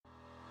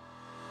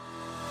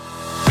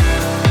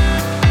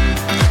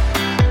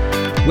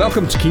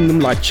Welcome to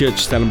Kingdom Light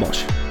Church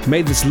Stellenbosch.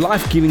 May this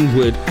life-giving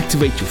word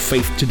activate your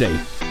faith today.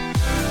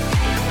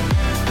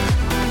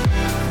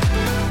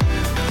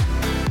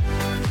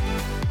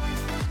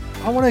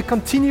 I want to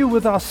continue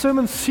with our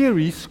sermon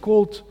series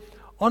called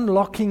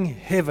Unlocking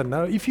Heaven.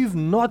 Now, if you've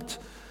not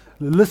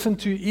listened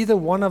to either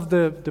one of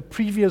the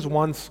previous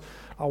ones,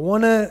 I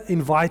want to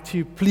invite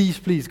you, please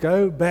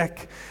go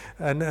back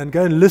and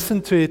go and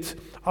listen to it,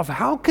 of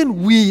how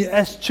can we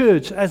as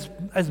church, as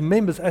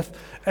members,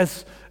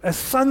 as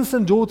sons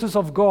and daughters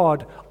of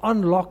God,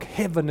 unlock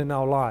heaven in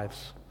our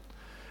lives.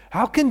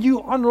 How can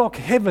you unlock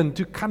heaven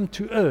to come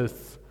to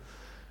earth,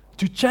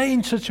 to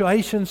change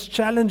situations,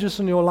 challenges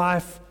in your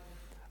life?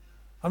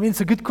 I mean,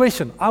 it's a good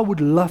question. I would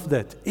love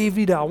that.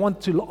 Every day, I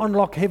want to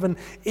unlock heaven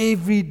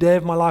every day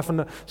of my life.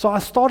 And so I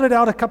started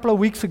out a couple of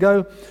weeks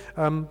ago,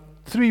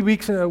 3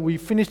 weeks ago, we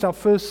finished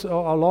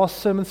our last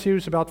sermon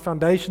series about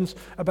foundations,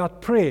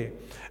 about prayer.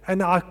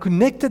 And I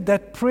connected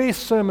that prayer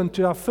sermon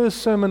to our first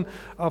sermon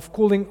of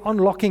calling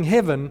Unlocking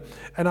Heaven.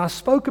 And I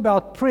spoke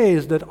about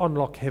prayers that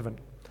unlock heaven.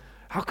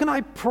 How can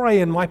I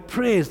pray in my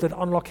prayers that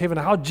unlock heaven?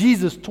 How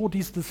Jesus taught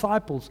his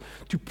disciples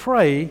to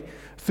pray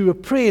through a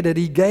prayer that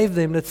he gave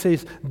them that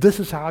says, this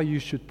is how you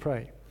should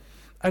pray.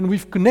 And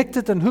we've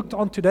connected and hooked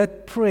onto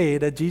that prayer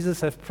that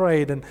Jesus has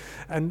prayed.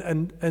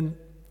 And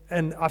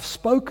I've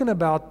spoken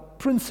about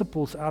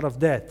principles out of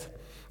that.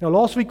 Now,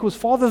 last week was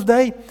Father's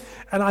Day,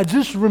 and I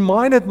just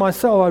reminded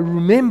myself, I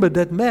remembered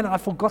that, man, I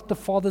forgot the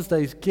Father's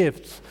Day's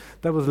gifts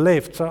that was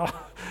left. So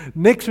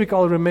next week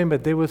I'll remember.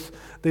 There's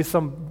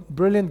some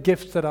brilliant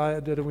gifts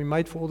that we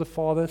made for all the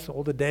fathers,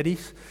 all the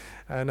daddies.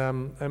 And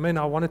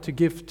I wanted to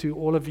give to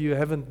all of you who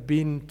haven't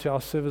been to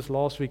our service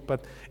last week,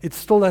 but it's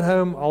still at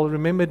home. I'll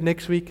remember it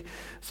next week.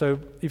 So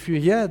if you're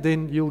here,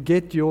 then you'll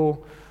get your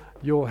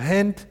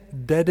hand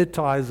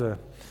daditizer.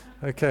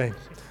 Okay.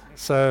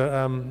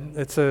 So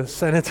it's a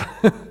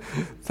sanitizer.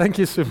 Thank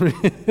you, Sumri.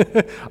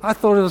 I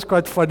thought it was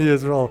quite funny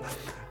as well.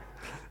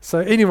 So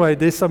anyway,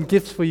 there's some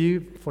gifts for you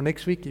for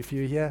next week if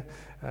you're here.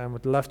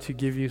 Would love to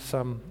give you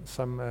some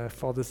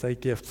Father's Day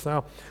gifts.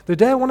 Now, the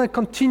day I want to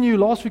continue.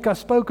 Last week I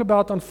spoke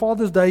about on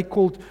Father's Day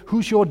called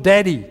Who's Your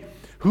Daddy?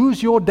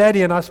 Who's your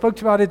daddy? And I spoke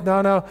about it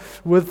now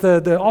with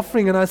the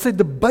offering, and I said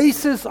the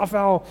basis of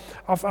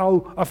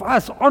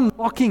us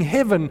unlocking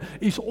heaven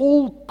is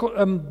all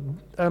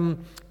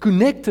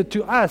connected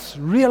to us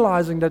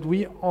realizing that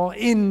we are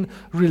in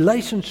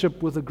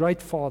relationship with a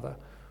great Father,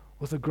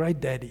 with a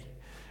great Daddy.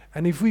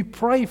 And if we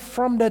pray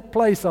from that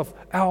place of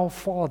our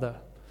Father,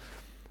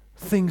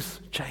 things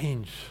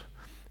change.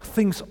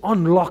 Things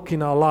unlock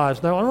in our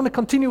lives. Now, I want to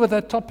continue with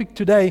that topic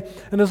today,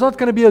 and it's not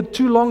going to be a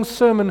too long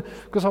sermon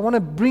because I want to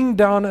bring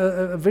down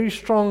a very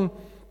strong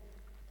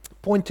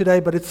point today,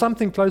 but it's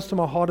something close to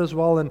my heart as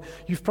well, and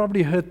you've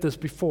probably heard this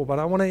before, but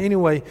I want to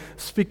anyway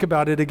speak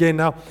about it again.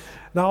 Now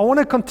I want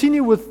to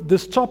continue with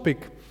this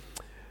topic,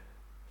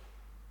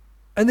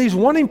 and there's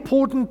one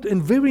important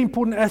and very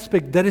important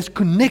aspect that is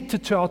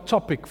connected to our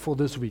topic for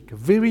this week, a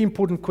very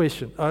important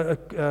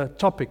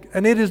topic,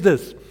 and it is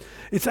this.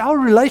 It's our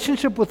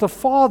relationship with the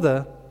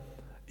Father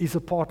is a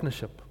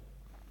partnership.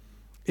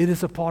 It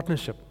is a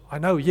partnership. I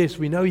know, yes,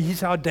 we know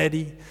He's our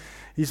daddy.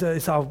 We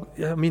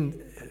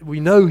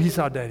know He's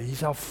our daddy.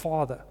 He's our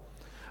Father.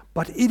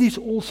 But it is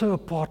also a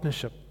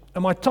partnership.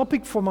 And my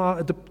topic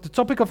the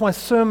topic of my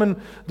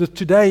sermon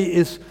today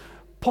is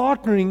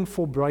partnering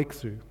for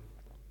breakthrough.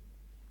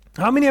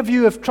 How many of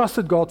you have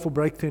trusted God for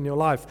breakthrough in your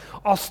life?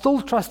 Are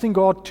still trusting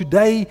God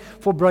today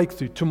for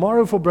breakthrough,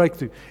 tomorrow for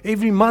breakthrough,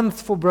 every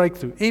month for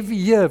breakthrough, every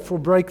year for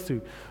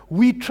breakthrough?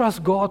 We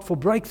trust God for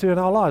breakthrough in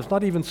our lives,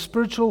 not even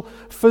spiritual,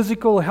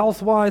 physical,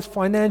 health-wise,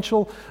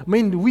 financial.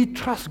 We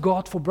trust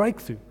God for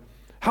breakthrough.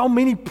 How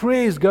many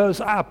prayers goes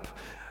up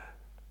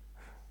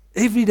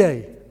every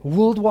day,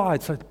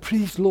 worldwide? So,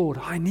 please, Lord,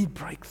 I need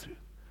breakthrough.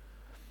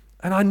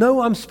 And I know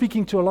I'm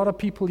speaking to a lot of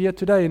people here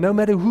today. No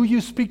matter who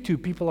you speak to,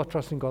 people are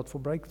trusting God for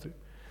breakthrough.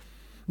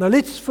 Now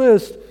let's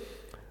first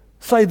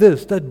say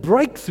this, that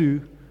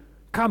breakthrough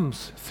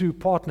comes through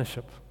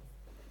partnership.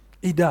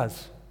 It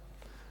does.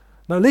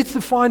 Now let's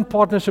define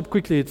partnership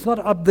quickly. It's not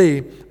up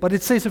there, but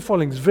it says the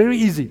following. It's very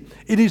easy.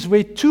 It is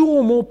where two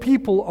or more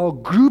people are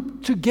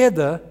grouped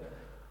together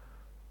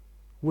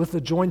with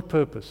a joint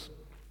purpose.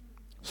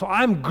 So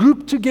I'm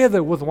grouped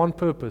together with one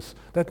purpose.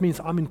 That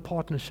means I'm in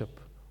partnership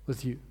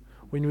with you.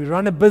 When we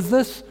run a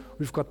business,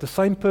 we've got the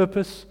same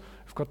purpose,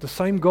 we've got the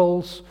same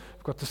goals,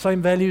 we've got the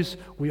same values.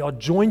 We are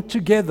joined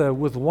together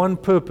with one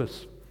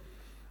purpose.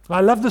 I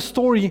love the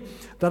story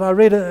that I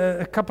read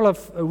a couple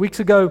of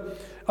weeks ago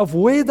of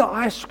where the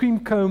ice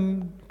cream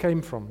cone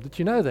came from. Did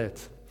you know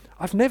that?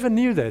 I've never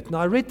knew that.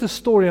 Now I read the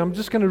story, I'm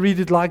just going to read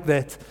it like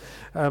that.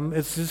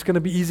 It's just going to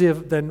be easier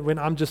than when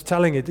I'm just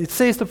telling it. It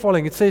says the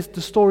following,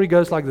 the story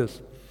goes like this.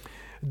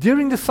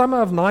 During the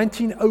summer of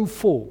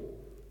 1904,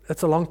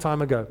 that's a long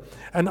time ago,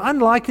 an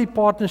unlikely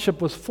partnership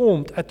was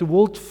formed at the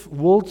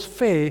World's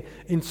Fair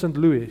in St.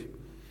 Louis.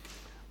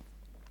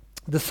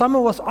 The summer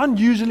was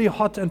unusually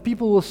hot and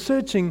people were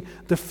searching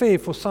the fair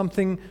for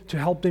something to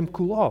help them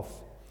cool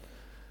off.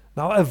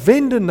 Now, a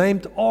vendor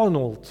named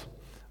Arnold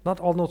not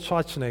Arnold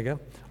Schwarzenegger,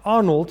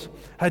 Arnold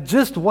had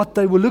just what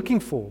they were looking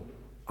for,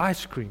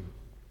 ice cream.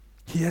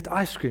 He had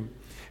ice cream.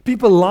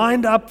 People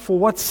lined up for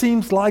what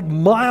seems like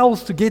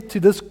miles to get to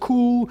this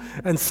cool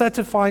and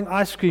satisfying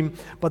ice cream,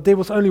 but there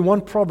was only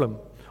one problem.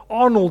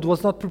 Arnold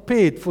was not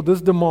prepared for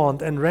this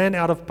demand and ran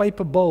out of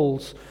paper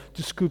bowls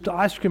to scoop the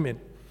ice cream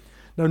in.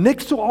 Now,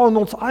 next to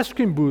Arnold's ice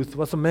cream booth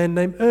was a man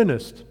named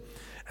Ernest,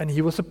 and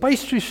he was a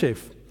pastry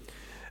chef.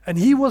 And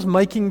he was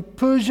making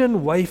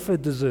Persian wafer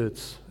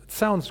desserts. It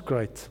sounds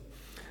great.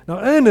 Now,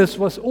 Ernest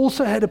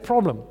also had a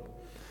problem.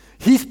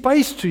 His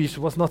pastries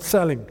was not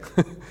selling.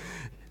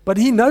 But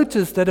he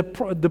noticed that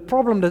the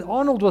problem that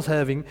Arnold was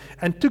having,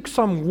 and took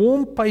some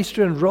warm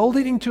pastry and rolled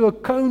it into a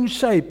cone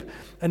shape.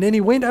 And then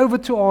he went over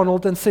to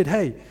Arnold and said,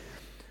 hey,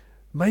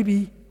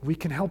 maybe we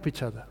can help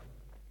each other.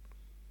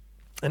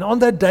 And on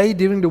that day,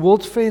 during the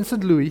World's Fair in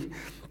St. Louis,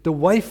 the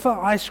wafer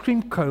ice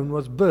cream cone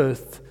was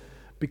birthed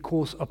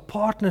because a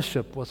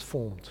partnership was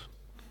formed.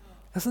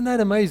 Isn't that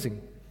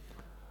amazing?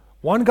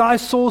 One guy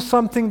saw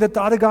something that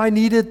the other guy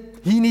needed.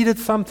 He needed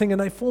something,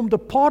 and they formed a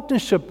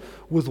partnership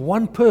with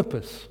one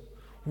purpose.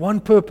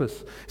 One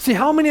purpose. See,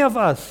 how many of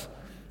us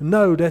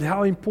know that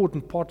how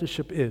important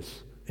partnership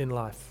is in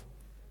life?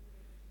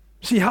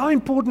 See, how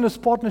important is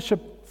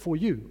partnership for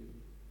you?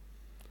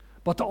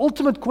 But the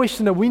ultimate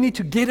question that we need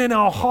to get in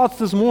our hearts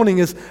this morning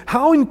is,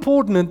 how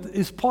important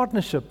is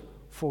partnership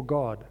for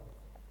God?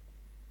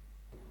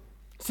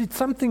 See, it's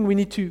something we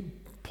need to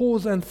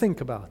pause and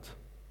think about.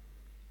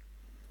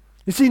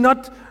 You see,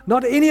 not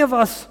any of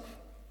us,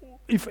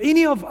 if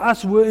any of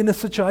us were in a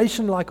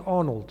situation like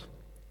Arnold,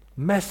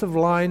 massive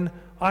line,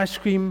 ice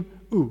cream,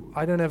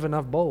 I don't have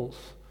enough bowls.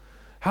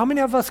 How many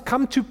of us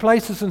come to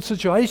places and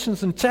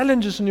situations and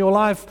challenges in your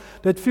life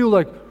that feel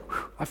like,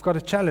 I've got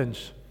a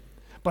challenge?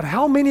 But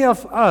how many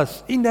of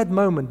us in that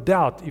moment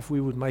doubt if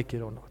we would make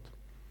it or not?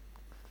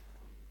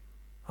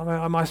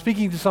 Am I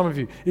speaking to some of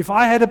you? If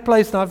I had a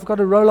place and I've got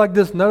a row like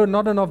this,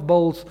 not enough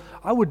bowls,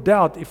 I would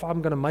doubt if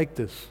I'm going to make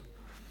this.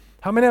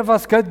 How many of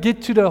us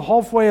get to the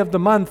halfway of the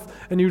month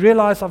and you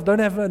realize I don't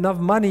have enough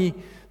money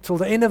till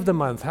the end of the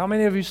month? How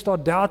many of you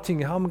start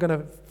doubting how I'm going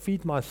to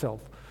feed myself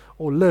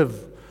or live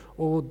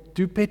or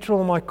do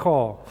petrol in my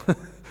car?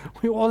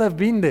 We all have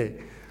been there.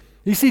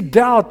 You see,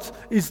 doubt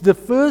is the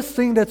first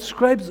thing that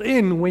scrapes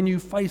in when you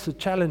face a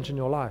challenge in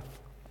your life.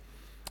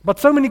 But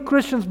so many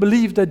Christians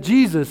believe that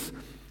Jesus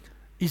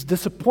is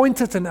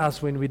disappointed in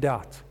us when we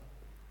doubt.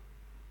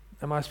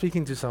 Am I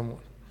speaking to someone?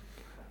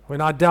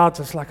 When I doubt,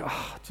 it's like,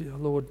 dear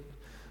Lord,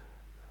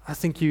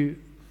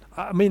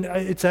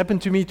 it's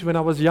happened to me when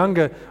I was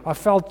younger. I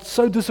felt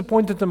so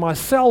disappointed in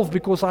myself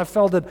because I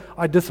felt that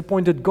I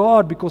disappointed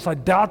God because I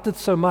doubted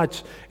so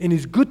much in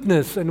His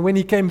goodness. And when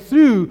He came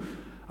through,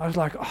 I was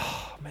like,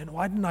 man,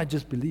 why didn't I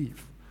just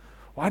believe?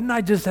 Why didn't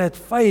I just have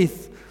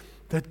faith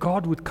that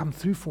God would come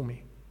through for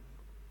me?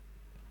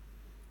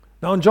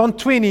 Now in John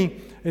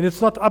 20, and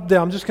it's not up there,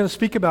 I'm just going to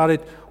speak about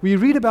it. We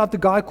read about the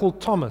guy called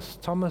Thomas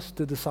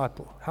the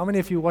disciple. How many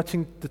of you are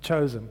watching The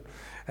Chosen?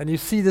 And you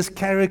see these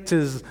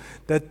characters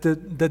that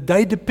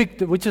they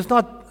depict, which is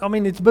not,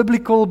 it's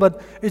biblical,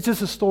 but it's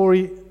just a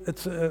story.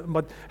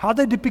 But how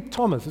they depict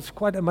Thomas, it's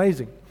quite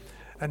amazing.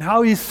 And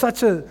how he's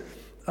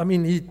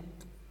he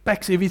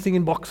packs everything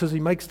in boxes, he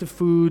makes the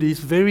food, he's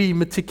very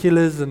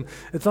meticulous, and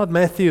it's not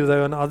Matthew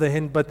though on the other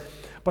hand,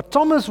 but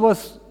Thomas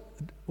was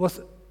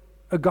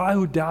a guy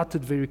who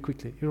doubted very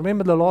quickly. You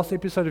remember the last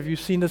episode, if you've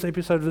seen this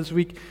episode this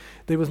week,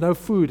 there was no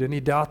food and he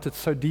doubted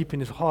so deep in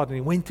his heart, and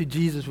he went to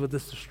Jesus with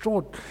this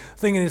distraught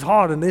thing in his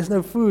heart and there's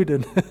no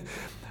food.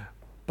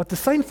 But the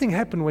same thing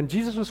happened when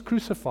Jesus was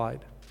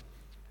crucified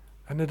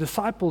and the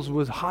disciples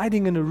were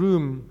hiding in a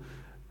room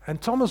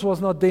and Thomas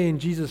was not there and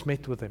Jesus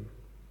met with him.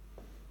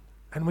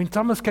 And when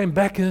Thomas came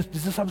back, and the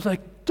disciples were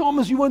like,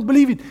 Thomas, you won't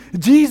believe it.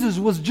 Jesus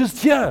was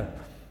just here.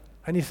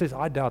 And he says,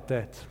 I doubt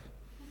that.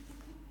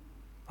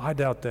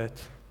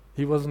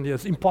 He wasn't here.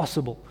 It's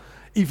impossible.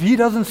 If He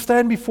doesn't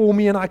stand before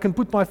me and I can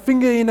put my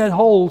finger in that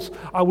holes,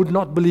 I would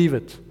not believe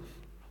it.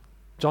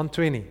 John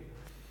 20.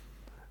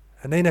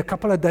 And then a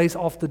couple of days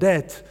after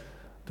that,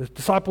 the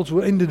disciples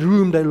were in the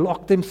room. They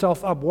locked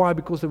themselves up. Why?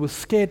 Because they were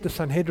scared the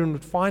Sanhedrin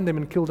would find them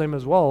and kill them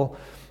as well.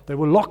 They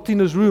were locked in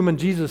this room and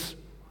Jesus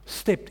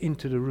stepped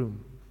into the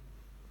room.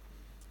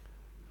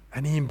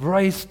 And He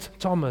embraced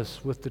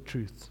Thomas with the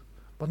truth.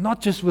 But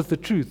not just with the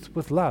truth,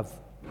 with love.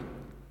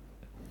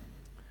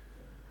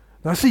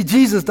 Now see,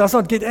 Jesus does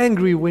not get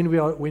angry when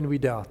we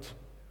doubt.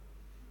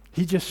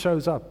 He just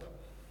shows up.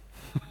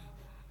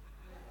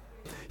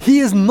 He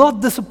is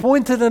not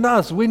disappointed in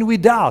us when we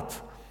doubt.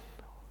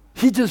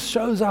 He just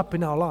shows up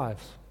in our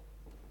lives.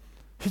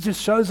 He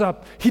just shows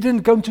up. He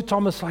didn't go to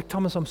Thomas like,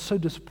 Thomas, I'm so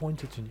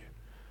disappointed in you.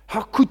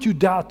 How could you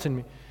doubt in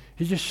me?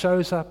 He just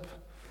shows up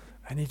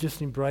and He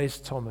just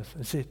embraced Thomas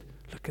and said,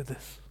 look at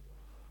this.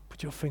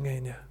 Put your finger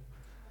in here.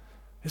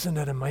 Isn't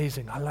that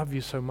amazing? I love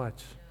you so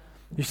much.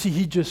 You see,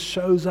 He just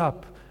shows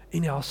up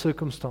in our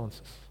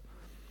circumstances.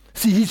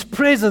 See, His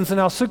presence in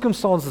our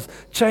circumstances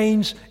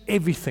change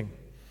everything.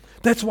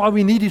 That's why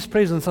we need His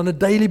presence on a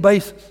daily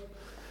basis.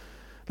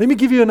 Let me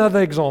give you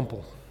another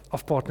example.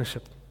 of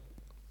partnership.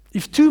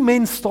 If two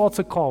men start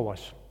a car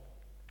wash,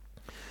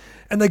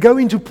 and they go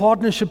into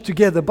partnership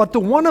together, but the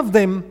one of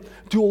them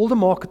do all the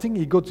marketing,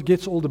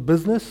 gets all the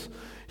business,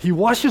 he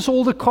washes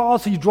all the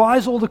cars, he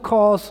dries all the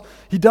cars,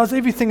 he does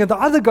everything, and the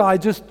other guy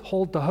just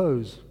holds the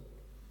hose.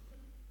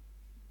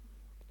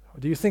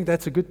 Do you think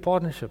that's a good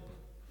partnership?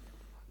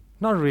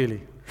 Not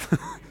really.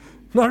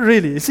 Not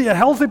really. You see, a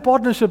healthy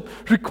partnership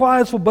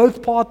requires for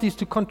both parties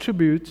to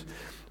contribute,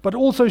 but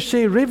also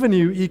share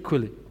revenue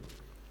equally.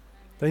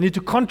 They need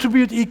to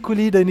contribute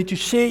equally, they need to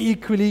share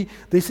equally,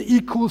 there's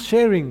equal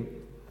sharing.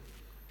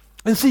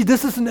 And see,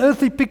 this is an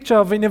earthly picture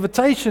of an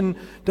invitation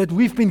that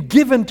we've been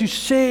given to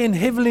share in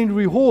heavenly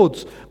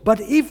rewards.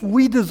 But if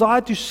we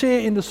desire to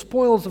share in the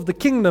spoils of the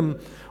kingdom,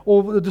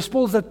 or the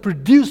spoils that are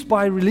produced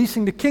by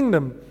releasing the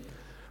kingdom,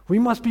 we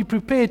must be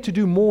prepared to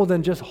do more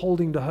than just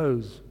holding the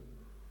hose.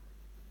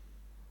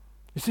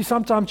 You see,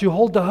 sometimes you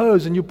hold the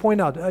hose and you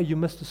point out, oh, you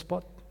missed the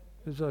spot.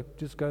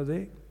 Just go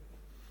there.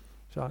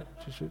 So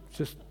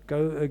just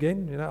go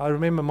again. You know, I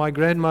remember my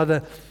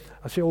grandmother,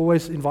 she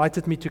always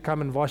invited me to come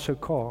and wash her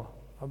car.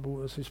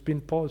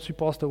 She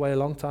passed away a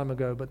long time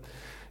ago, but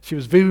she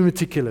was very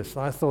meticulous.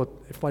 I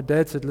thought, if my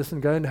dad said, listen,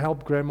 go and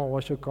help grandma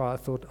wash her car, I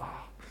thought,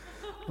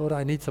 Lord,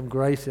 I need some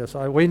grace here. So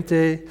I went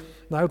there.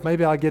 No,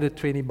 maybe I'll get it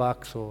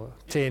 $20 or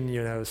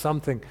 10,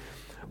 something.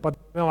 But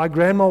my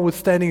grandma was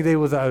standing there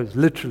with the hose,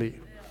 literally.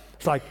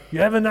 It's like, you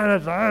haven't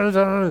done it.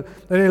 And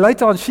then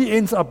later on, she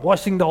ends up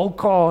washing the whole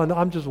car, and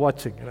I'm just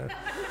watching.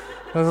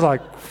 I was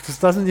like, this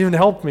doesn't even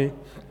help me.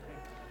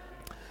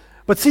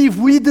 But see, if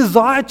we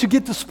desire to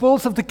get the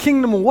spoils of the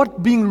kingdom, or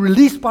what being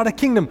released by the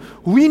kingdom,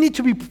 we need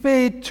to be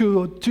prepared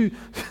to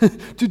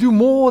do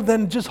more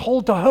than just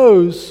hold the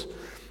hose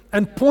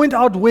and point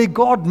out where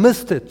God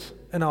missed it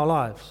in our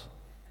lives.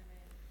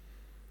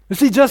 You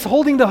see, just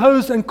holding the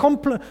hose and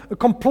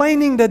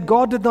complaining that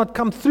God did not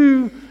come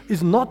through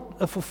is not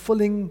a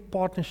fulfilling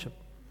partnership.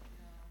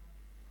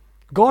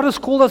 God has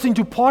called us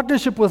into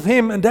partnership with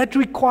Him, and that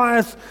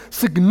requires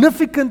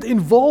significant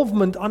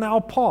involvement on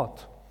our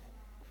part.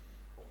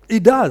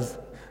 It does.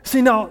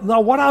 See, now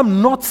what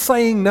I'm not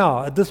saying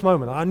now at this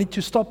moment, I need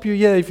to stop you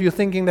here if you're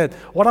thinking that.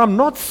 What I'm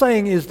not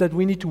saying is that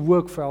we need to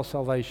work for our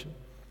salvation.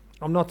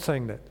 I'm not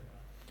saying that.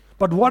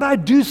 But what I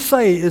do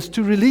say is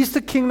to release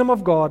the kingdom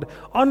of God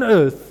on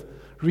earth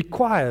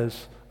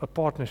requires a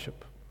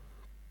partnership.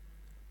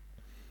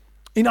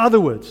 In other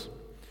words,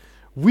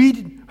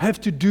 we have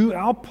to do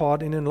our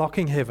part in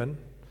unlocking heaven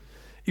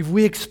if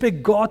we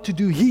expect God to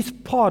do His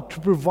part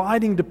to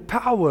providing the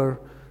power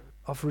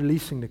of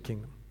releasing the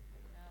kingdom.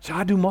 So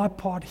I do my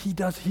part, He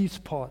does His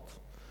part.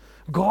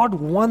 God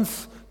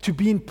wants to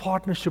be in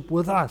partnership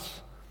with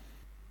us.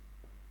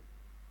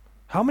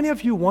 How many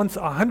of you want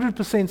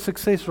 100%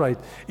 success rate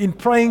in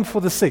praying for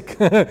the sick?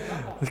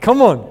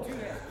 Come on.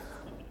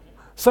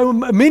 So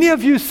many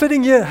of you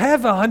sitting here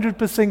have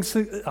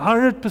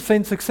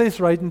 100% success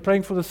rate in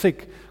praying for the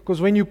sick,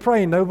 because when you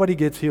pray, nobody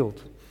gets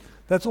healed.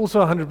 That's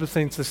also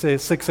 100%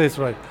 success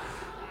rate.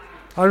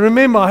 I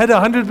remember I had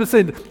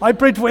 100%. I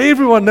prayed for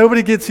everyone,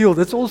 nobody gets healed.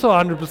 That's also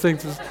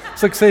 100%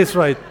 success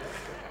rate.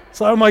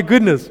 So, oh my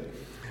goodness.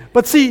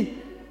 But see,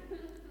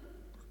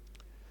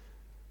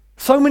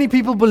 so many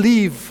people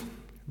believe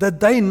that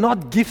they're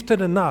not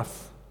gifted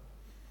enough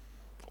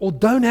or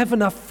don't have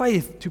enough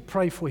faith to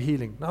pray for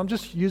healing. Now, I'm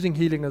just using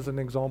healing as an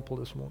example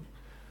this morning.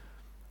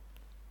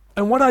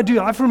 And what I do,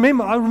 I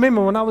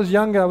remember when I was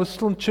younger, I was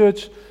still in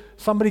church,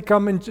 somebody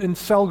come in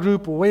cell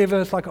group or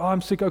wherever, it's like, oh,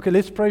 I'm sick, okay,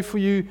 let's pray for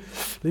you.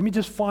 Let me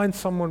just find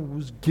someone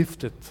who's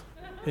gifted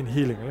in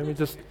healing.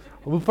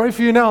 We'll pray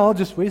for you now,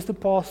 where's the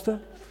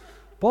pastor?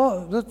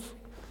 Well,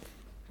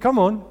 come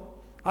on.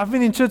 I've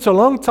been in church a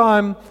long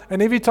time, and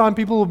every time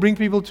people will bring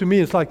people to me,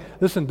 it's like,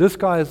 listen, this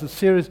guy is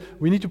serious,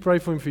 we need to pray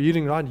for him for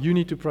healing, right? You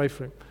need to pray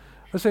for him.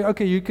 I say,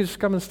 okay, you can just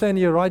come and stand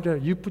here, right?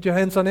 You put your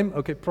hands on him,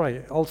 okay,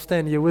 pray. I'll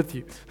stand here with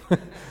you.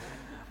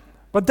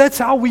 But that's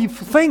how we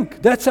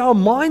think. That's our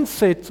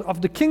mindset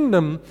of the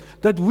kingdom,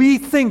 that we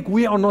think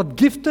we are not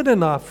gifted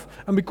enough,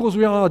 and because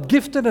we are not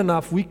gifted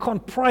enough, we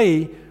can't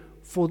pray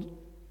for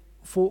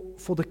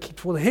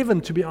the heaven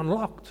to be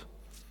unlocked.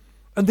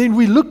 And then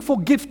we look for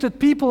gifted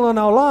people in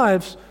our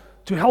lives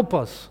to help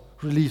us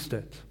release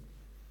that.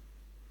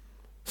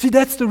 See,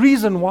 that's the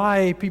reason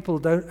why people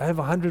don't have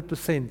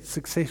 100%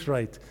 success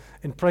rate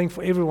in praying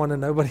for everyone and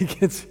nobody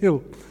gets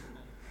healed.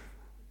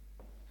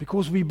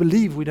 Because we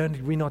believe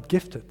we're not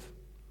gifted.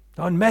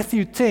 Now in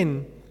Matthew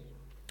 10,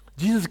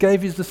 Jesus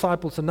gave His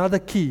disciples another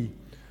key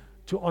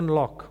to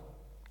unlock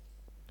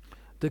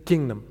the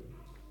kingdom.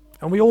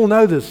 And we all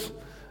know this.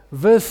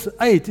 Verse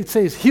 8, it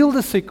says, heal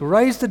the sick,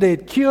 raise the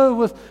dead,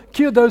 cure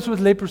those with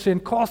leprosy,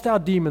 and cast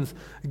out demons.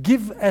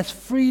 Give as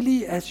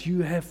freely as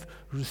you have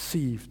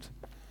received.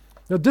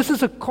 Now this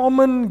is a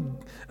command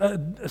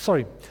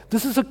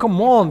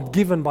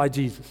given by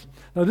Jesus.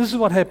 Now this is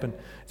what happened.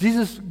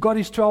 Jesus got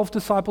His 12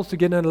 disciples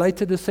together, and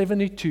later the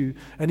 72,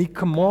 and He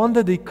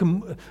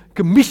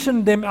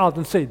commissioned them out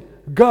and said,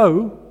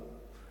 go,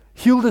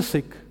 heal the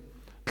sick,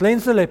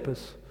 cleanse the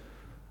lepers,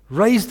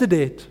 raise the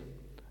dead,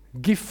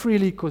 Give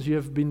freely because you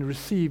have been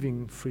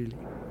receiving freely.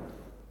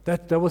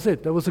 That was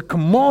it. That was a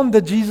command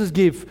that Jesus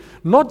gave,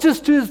 not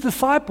just to his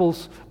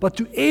disciples, but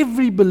to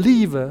every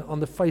believer on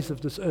the face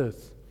of this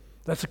earth.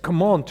 That's a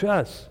command to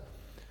us.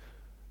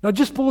 Now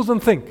just pause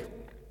and think.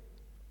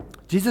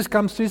 Jesus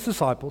comes to his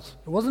disciples.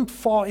 It wasn't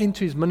far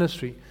into his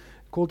ministry.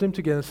 Called them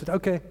together and said,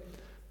 okay,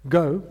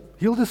 go,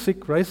 heal the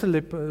sick, raise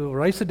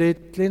the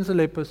dead, cleanse the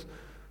lepers.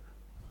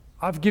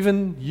 I've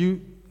given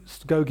you,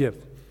 go give.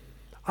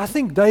 I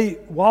think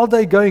while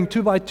they're going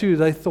 2 by 2,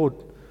 they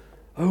thought,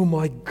 oh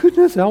my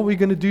goodness, how are we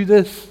going to do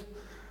this?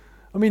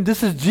 I mean,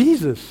 this is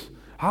Jesus.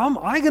 How am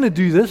I going to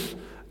do this?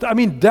 I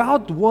mean,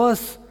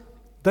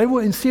 they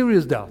were in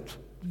serious doubt.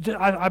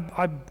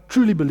 I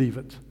truly believe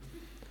it.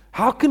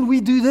 How can we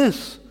do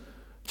this?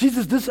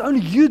 Jesus, this is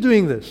only you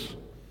doing this.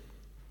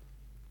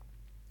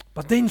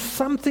 But then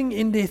something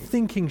in their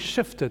thinking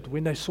shifted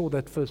when they saw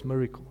that first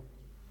miracle.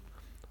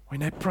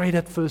 When they prayed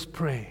that first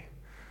prayer.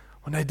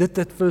 When they did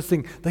that first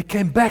thing. They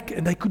came back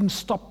and they couldn't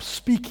stop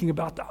speaking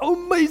about how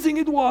amazing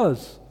it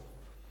was.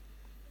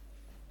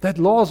 That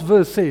last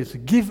verse says,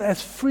 give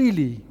as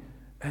freely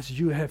as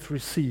you have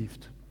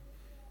received.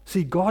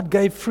 See, God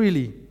gave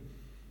freely.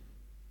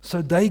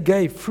 So they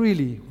gave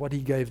freely what he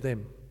gave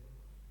them.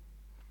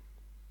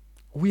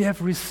 We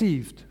have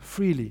received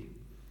freely.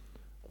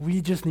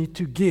 We just need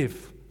to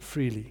give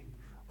freely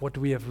what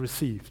we have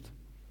received.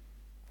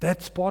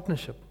 That's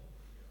partnership.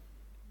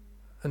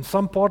 And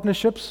some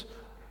partnerships,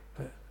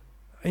 an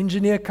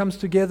engineer comes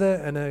together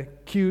and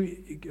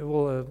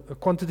a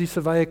quantity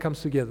surveyor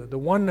comes together. The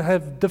one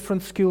have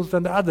different skills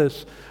than the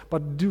others,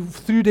 but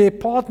through their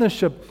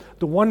partnership,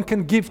 the one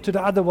can give to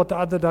the other what the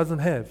other doesn't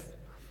have.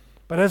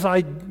 But as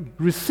I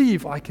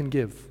receive, I can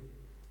give.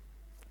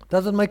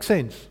 Does it make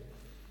sense?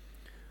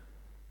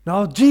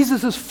 Now,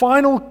 Jesus'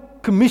 final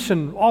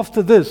commission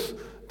after this,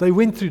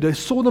 they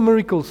saw the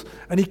miracles,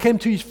 and he came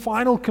to his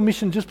final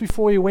commission just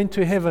before he went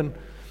to heaven.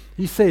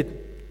 He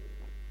said,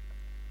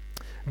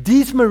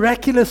 these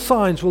miraculous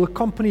signs will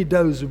accompany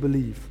those who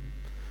believe.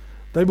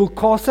 They will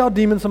cast out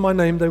demons in my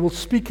name. They will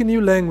speak in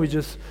new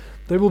languages.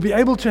 They will be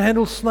able to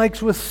handle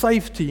snakes with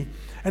safety.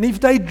 And if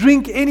they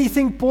drink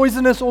anything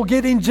poisonous or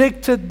get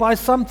injected by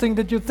something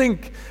that you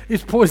think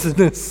is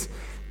poisonous,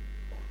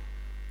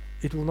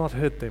 it will not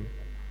hurt them.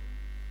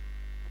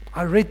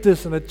 I read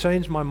this and it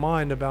changed my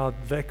mind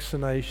about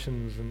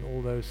vaccinations and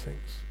all those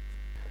things.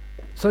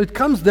 So it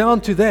comes down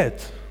to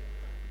that,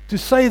 to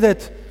say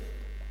that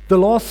the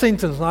last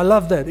sentence, and I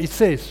love that, it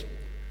says,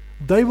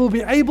 they will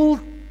be able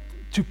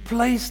to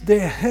place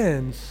their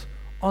hands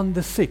on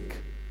the sick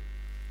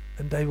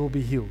and they will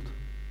be healed.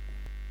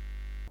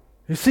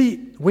 You see,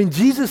 when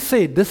Jesus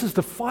said, this is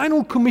the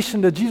final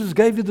commission that Jesus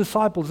gave the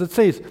disciples, it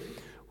says,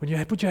 when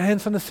you put your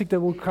hands on the sick, they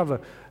will recover.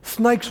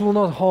 Snakes will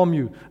not harm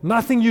you.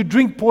 Nothing you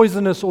drink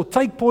poisonous or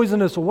take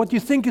poisonous or what you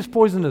think is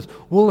poisonous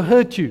will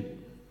hurt you.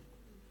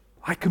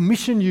 I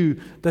commission you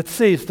that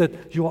says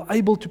that you are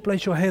able to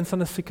place your hands on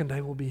the sick and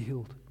they will be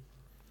healed.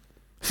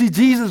 See,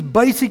 Jesus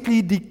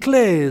basically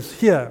declares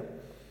here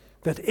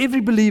that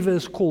every believer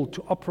is called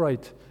to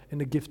operate in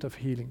the gift of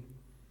healing,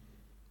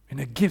 in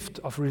a gift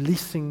of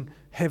releasing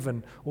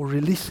heaven or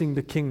releasing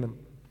the kingdom.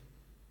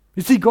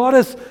 You see, God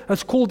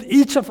has called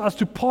each of us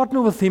to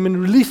partner with him in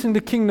releasing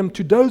the kingdom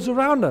to those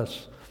around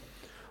us.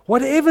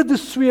 Whatever the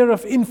sphere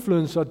of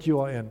influence that you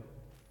are in,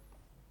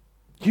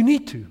 you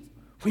need to.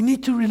 We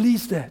need to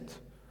release that.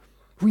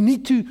 We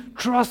need to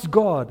trust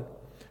God.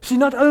 See,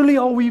 not only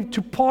are we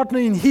to partner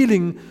in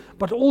healing,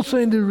 but also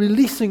in the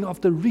releasing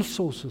of the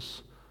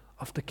resources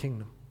of the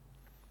kingdom.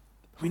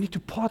 We need to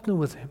partner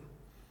with him.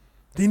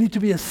 There need to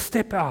be a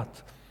step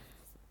out.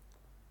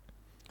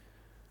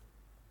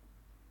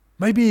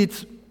 Maybe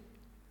it's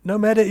no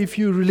matter if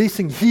you're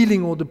releasing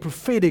healing or the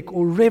prophetic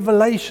or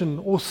revelation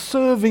or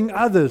serving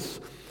others,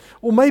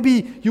 or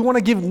maybe you want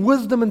to give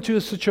wisdom into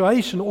a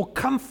situation or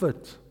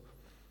comfort.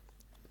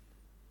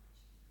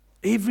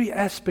 Every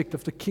aspect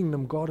of the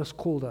kingdom God has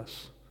called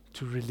us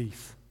to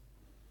release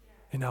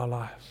in our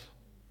lives.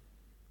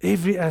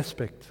 Every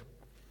aspect.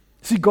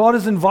 See, God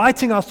is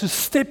inviting us to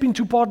step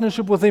into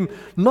partnership with him,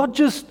 not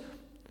just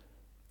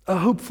a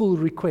hopeful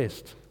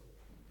request.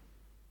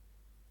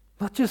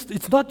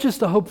 It's not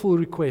just a hopeful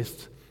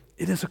request.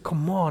 It is a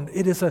command.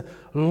 It is a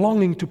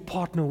longing to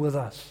partner with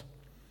us.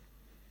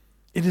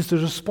 It is the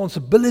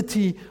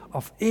responsibility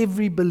of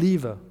every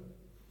believer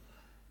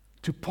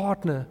to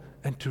partner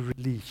and to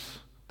release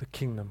the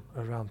kingdom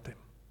around them.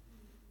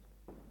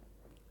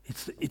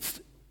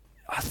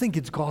 I think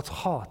it's God's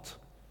heart.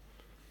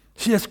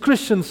 See, as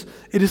Christians,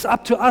 it is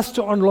up to us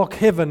to unlock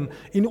heaven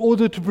in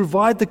order to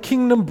provide the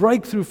kingdom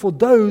breakthrough for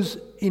those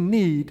in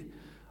need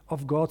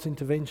of God's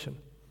intervention.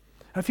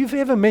 Have you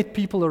ever met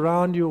people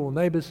around you or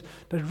neighbors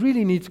that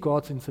really needs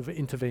God's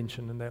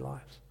intervention in their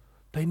lives?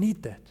 They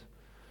need that.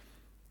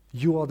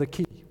 You are the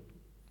key.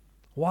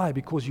 Why?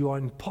 Because you are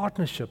in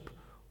partnership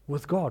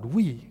with God.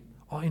 We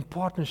are in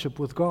partnership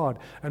with God.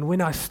 And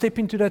when I step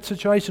into that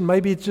situation,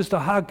 maybe it's just a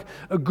hug,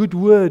 a good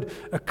word,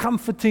 a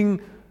comforting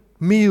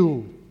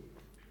meal,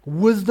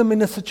 wisdom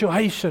in a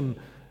situation.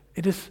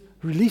 It is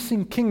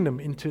releasing kingdom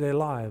into their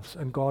lives,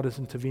 and God is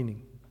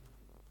intervening.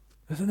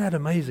 Isn't that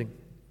amazing?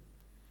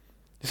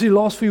 You see,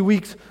 last few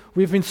weeks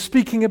we've been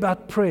speaking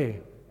about prayer,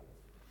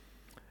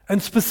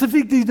 and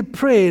specifically the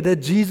prayer that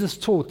Jesus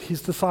taught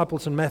his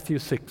disciples in Matthew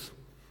 6.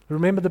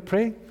 Remember the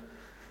prayer?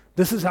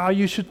 This is how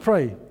you should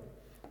pray.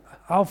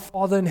 Our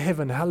Father in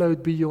heaven,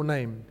 hallowed be your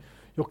name.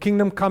 Your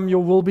kingdom come,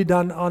 your will be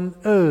done on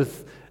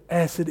earth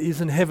as it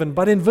is in heaven.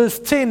 But in verse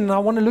 10, I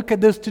want to look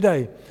at this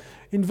today.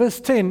 In verse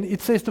 10,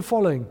 it says the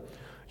following: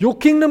 your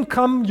kingdom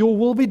come, your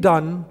will be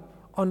done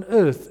on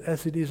earth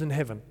as it is in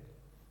heaven.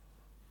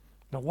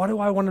 Now, what do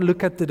I want to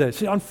look at today?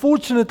 See,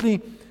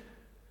 unfortunately,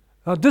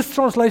 this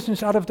translation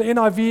is out of the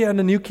NIV and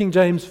the New King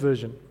James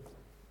Version.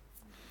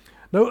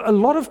 Now, a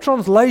lot of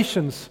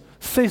translations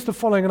says the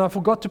following, and I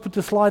forgot to put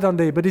the slide on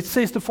there, but it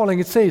says the following.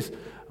 It says,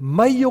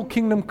 may your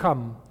kingdom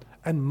come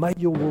and may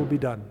your will be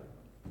done.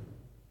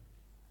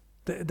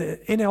 The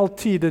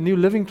NLT, the New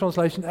Living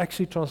Translation,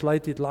 actually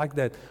translated like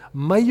that.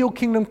 May your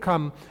kingdom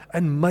come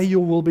and may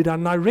your will be done.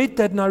 And I read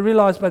that and I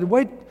realized, but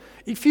wait,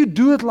 if you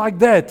do it like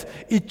that,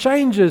 it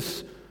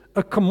changes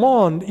a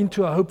command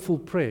into a hopeful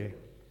prayer.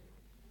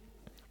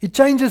 It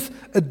changes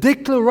a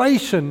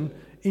declaration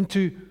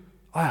into,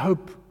 I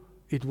hope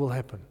it will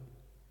happen.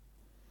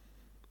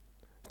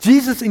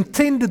 Jesus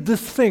intended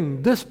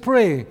this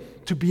prayer,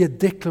 to be a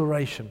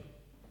declaration.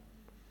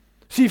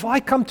 See, if I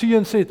come to you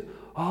and said,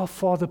 oh,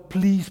 Father,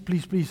 please,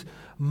 please, please,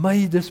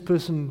 may this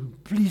person,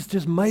 please,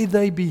 just may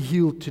they be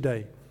healed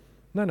today.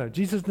 No,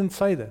 Jesus didn't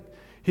say that.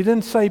 He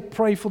didn't say,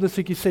 pray for the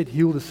sick. He said,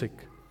 heal the sick.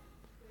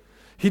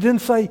 He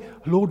didn't say,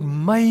 Lord,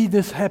 may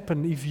this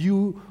happen. If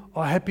you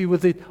are happy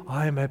with it,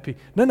 I am happy.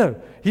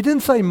 No. He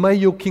didn't say, may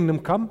your kingdom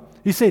come.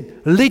 He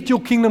said, let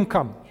your kingdom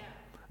come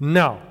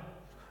now.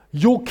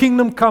 Your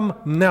kingdom come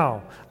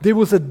now. There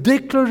was a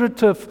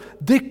declaration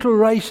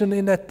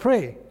in that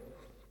prayer.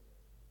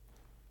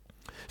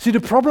 See, the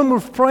problem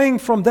with praying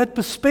from that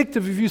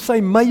perspective, if you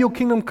say, may your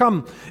kingdom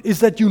come, is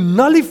that you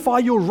nullify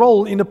your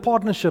role in a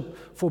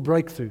partnership for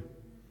breakthrough.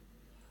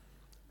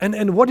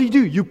 And what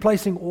do? You're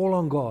placing all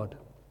on God.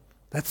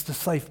 That's the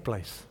safe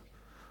place.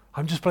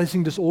 I'm just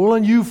placing this all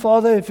on you,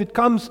 Father. If it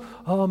comes,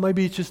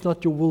 maybe it's just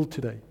not your will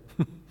today.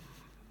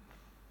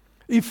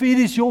 If it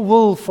is your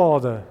will,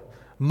 Father,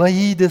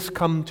 may this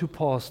come to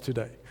pass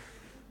today.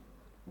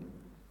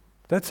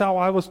 That's how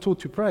I was taught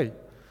to pray.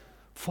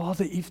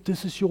 Father, if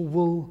this is your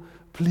will,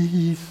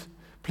 please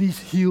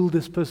heal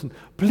this person.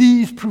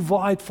 Please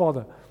provide,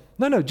 Father.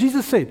 No,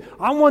 Jesus said,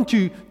 I want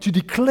you to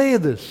declare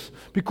this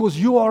because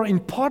you are in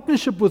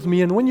partnership with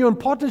me. And when you're in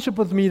partnership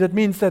with me, that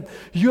means that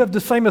you have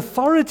the same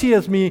authority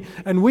as me.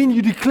 And when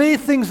you declare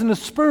things in the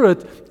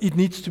Spirit, it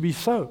needs to be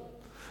so.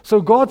 So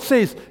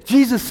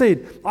Jesus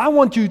said, I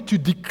want you to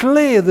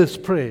declare this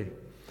prayer.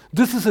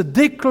 This is a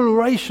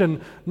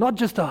declaration, not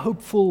just a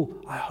hopeful,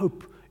 I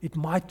hope it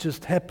might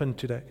just happen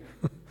today.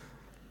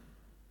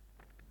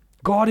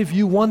 God, if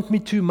you want me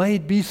to, may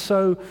it be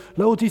so.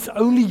 Lord, it's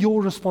only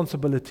your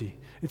responsibility.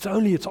 It's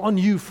on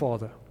you,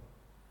 Father.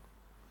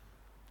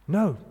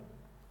 No.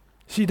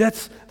 See,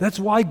 that's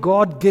why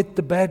God get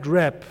the bad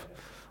rap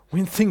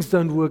when things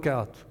don't work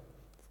out.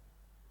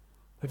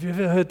 Have you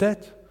ever heard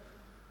that?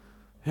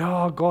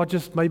 Yeah, God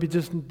just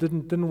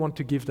didn't want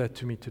to give that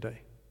to me today.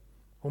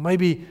 Or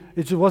maybe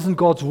it wasn't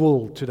God's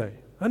will today.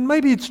 And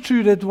maybe it's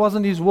true that it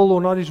wasn't His will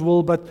or not His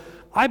will, but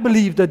I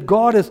believe that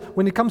God is,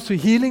 when it comes to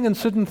healing and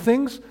certain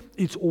things,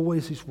 it's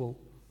always His will.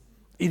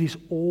 It is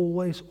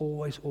always,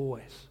 always,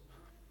 always.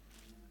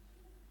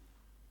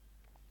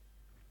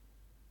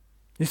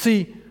 You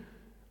see,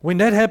 when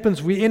that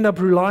happens, we end up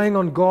relying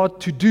on God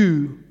to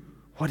do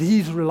what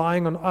He's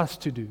relying on us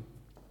to do.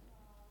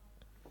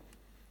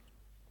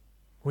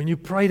 When you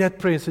pray that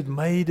prayer and said,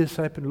 may this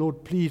happen,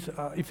 Lord, please,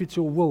 if it's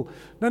your will.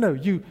 No,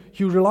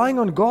 you're relying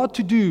on God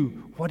to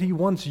do what He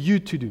wants you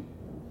to do.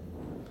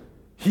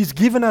 He's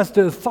given us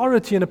the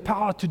authority and the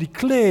power to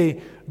declare,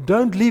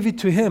 don't leave it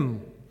to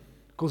Him,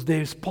 because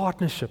there is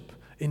partnership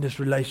in this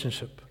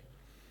relationship.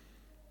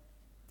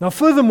 Now,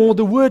 furthermore,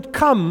 the word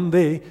come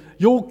there,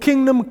 your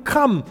kingdom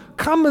come.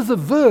 Come is a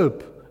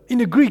verb in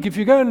the Greek. If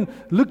you go and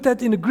look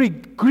at in the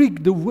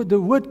Greek, the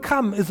word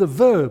come is a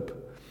verb.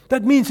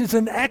 That means it's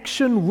an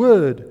action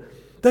word.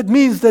 That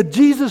means that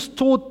Jesus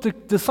taught the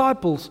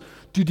disciples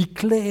to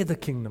declare the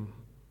kingdom.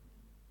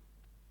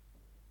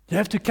 You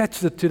have to catch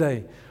that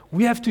today.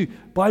 We have to,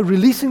 by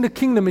releasing the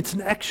kingdom, it's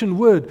an action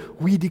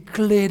word. We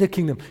declare the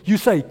kingdom. You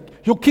say,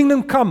 your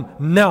kingdom come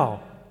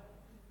now.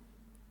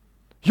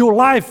 Your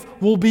life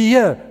will be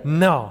here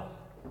now.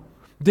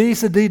 There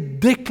is a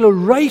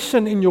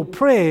declaration in your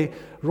prayer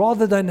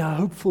rather than a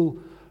hopeful,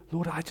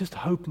 Lord, I just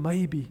hope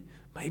maybe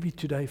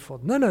today,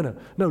 Father. No.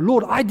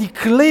 Lord, I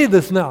declare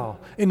this now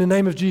in the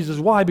name of Jesus.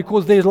 Why?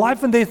 Because there's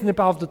life and death in the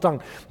power of the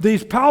tongue.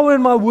 There's power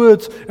in my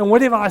words, and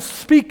whatever I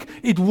speak,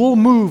 it will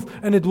move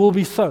and it will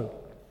be so.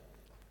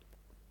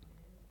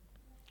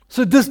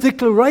 So this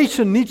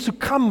declaration needs to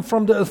come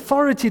from the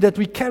authority that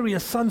we carry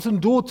as sons and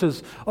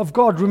daughters of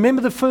God.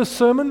 Remember the first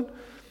sermon?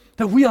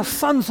 That we are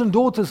sons and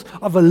daughters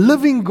of a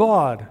living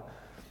God.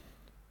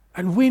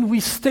 And when we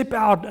step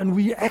out and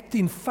we act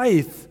in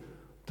faith,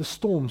 the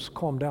storms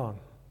calm down.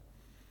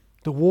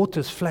 The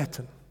waters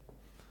flatten.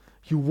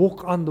 You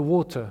walk on the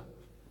water.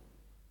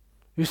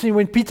 You see,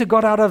 when Peter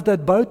got out of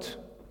that boat,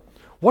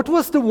 what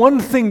was the one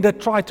thing that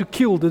tried to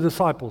kill the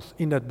disciples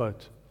in that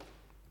boat?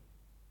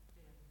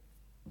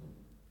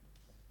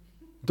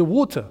 The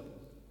water.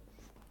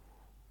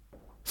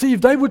 See,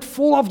 if they would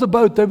fall off the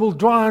boat, they will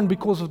drown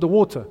because of the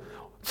water.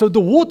 So the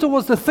water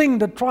was the thing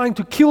that trying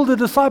to kill the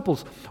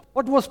disciples.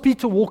 What was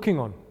Peter walking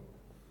on?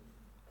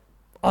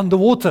 On the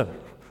water.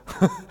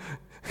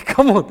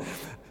 Come on.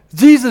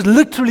 Jesus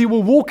literally were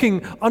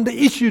walking on the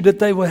issue that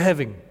they were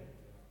having.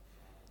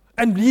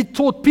 And he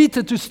taught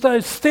Peter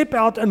to step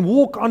out and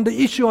walk on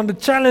the issue, on the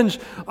challenge,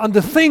 on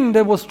the thing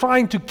that was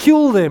trying to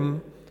kill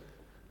them.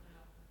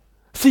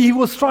 See, he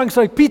was trying to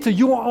say, Peter,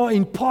 you are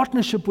in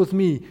partnership with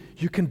me.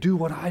 You can do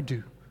what I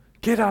do.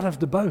 Get out of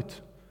the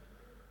boat.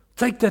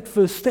 Take that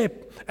first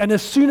step. And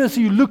as soon as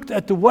he looked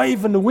at the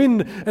wave and the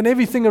wind and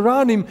everything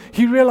around him,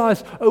 he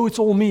realized, oh, it's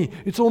all me.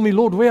 It's all me,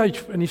 Lord, where are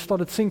you? And he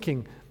started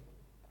sinking.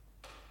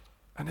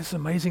 And it's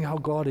amazing how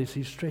God is.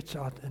 He stretched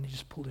out and he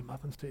just pulled him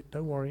up and said,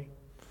 don't worry.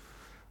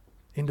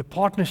 In the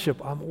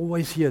partnership, I'm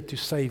always here to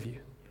save you,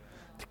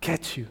 to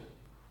catch you.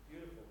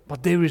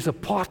 But there is a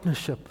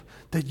partnership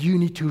that you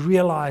need to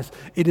realize.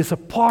 It is a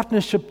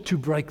partnership to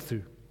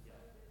breakthrough.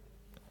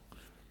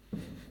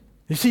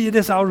 You see, it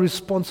is our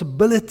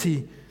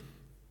responsibility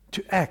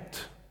to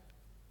act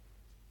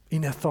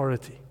in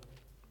authority.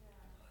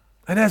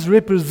 And as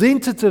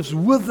representatives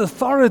with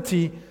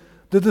authority,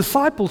 the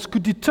disciples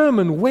could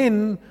determine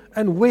when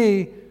and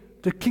where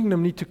the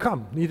kingdom needed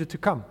to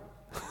come.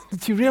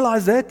 Did you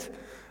realize that?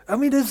 I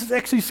mean, this is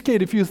actually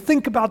scary. If you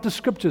think about the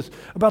scriptures,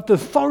 about the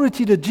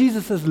authority that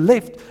Jesus has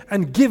left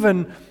and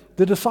given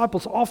the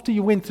disciples after he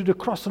went through the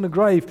cross and the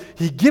grave,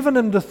 he given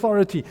them the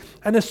authority.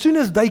 And as soon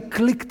as they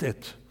clicked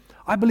it,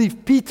 I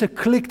believe Peter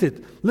clicked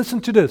it. Listen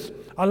to this.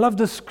 I love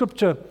this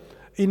scripture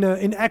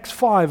in Acts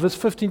 5, verse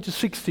 15 to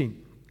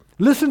 16.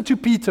 Listen to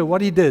Peter,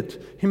 what he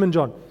did, him and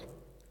John.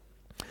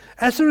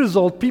 As a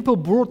result, people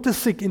brought the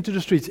sick into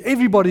the streets.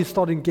 Everybody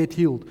started to get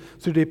healed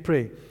through their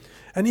prayer.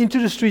 And into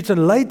the streets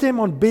and laid them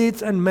on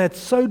beds and mats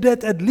so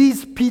that at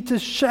least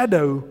Peter's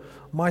shadow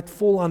might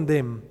fall on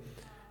them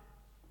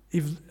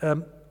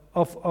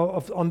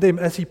on them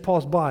as he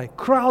passed by.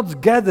 Crowds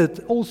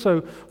gathered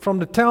also from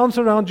the towns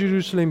around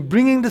Jerusalem,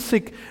 bringing the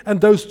sick and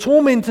those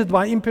tormented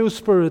by impure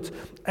spirits,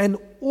 and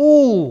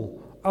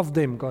all of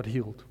them got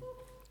healed.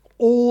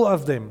 All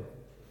of them.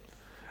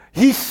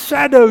 His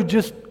shadow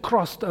just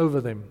crossed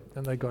over them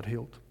and they got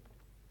healed.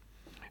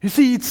 You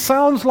see, it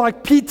sounds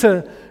like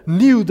Peter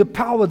knew the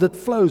power that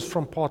flows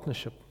from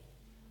partnership.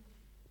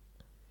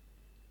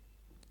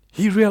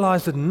 He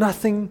realized that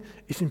nothing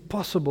is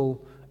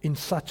impossible in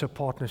such a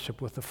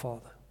partnership with the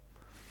Father.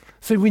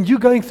 So when you're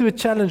going through a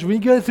challenge, when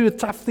you're going through a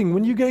tough thing,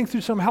 when you're going through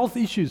some health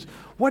issues,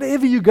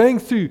 whatever you're going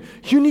through,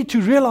 you need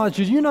to realize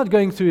that you're not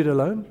going through it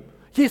alone.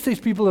 Yes, there's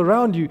people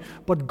around you,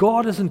 but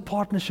God is in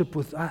partnership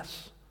with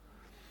us.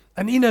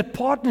 And in that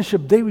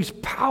partnership, there is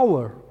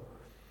power.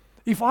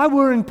 If I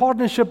were in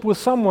partnership with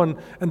someone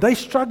and they're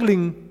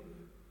struggling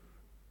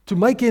to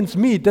make ends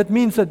meet, that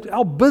means that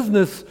our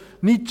business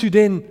need to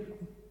then,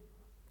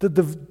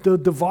 the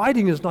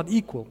dividing is not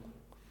equal.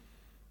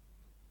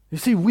 You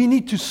see, we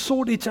need to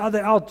sort each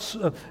other out,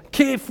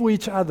 care for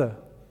each other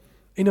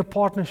in a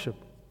partnership.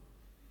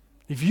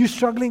 If you're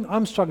struggling,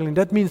 I'm struggling.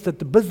 That means that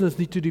the business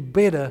needs to do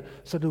better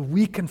so that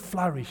we can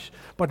flourish.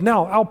 But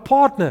now, our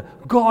partner,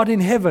 God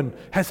in heaven,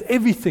 has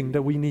everything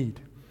that we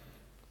need.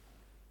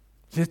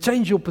 So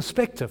change your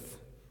perspective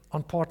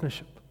on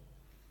partnership.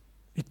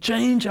 It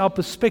changed our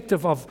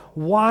perspective of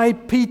why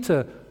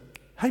Peter,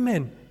 hey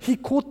man, he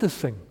caught this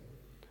thing.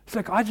 It's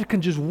like I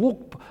can just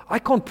walk. I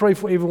can't pray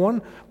for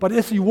everyone, but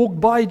as he walked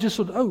by, he just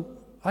thought, oh,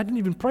 I didn't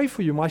even pray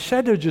for you. My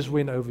shadow just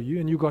went over you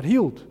and you got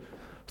healed.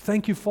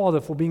 Thank you,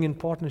 Father, for being in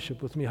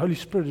partnership with me. Holy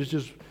Spirit is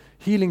just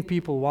healing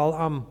people while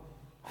I'm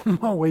on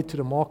my way to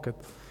the market.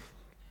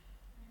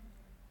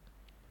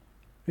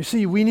 You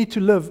see, we need to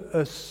live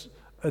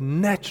a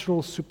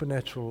natural,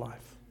 supernatural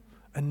life.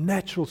 A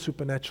natural,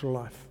 supernatural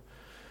life.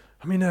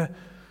 I mean,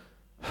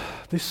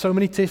 there's so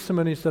many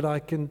testimonies that I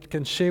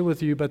can share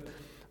with you, but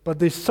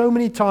there's so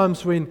many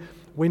times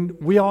when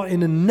we are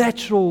in a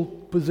natural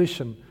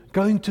position,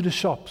 going to the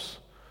shops,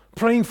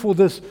 praying for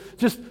this,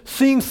 just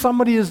seeing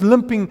somebody is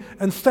limping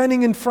and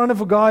standing in front of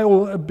a guy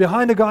or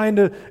behind a guy in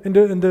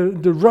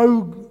the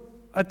row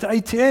at the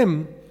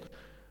ATM.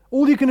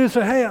 All you can do is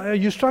say, hey, are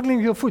you struggling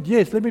with your foot?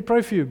 Yes, let me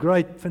pray for you.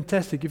 Great,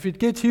 fantastic. If it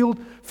gets healed,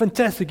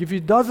 fantastic. If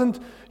it doesn't,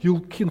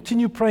 you'll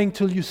continue praying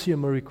till you see a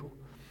miracle.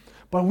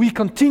 But we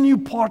continue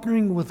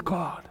partnering with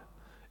God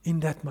in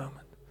that moment.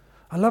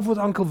 I love what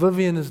Uncle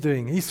Vivian is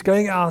doing. He's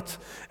going out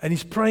and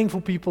he's praying for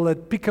people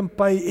at Pick and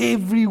Pay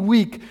every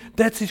week.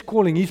 That's his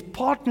calling. He's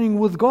partnering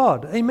with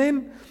God.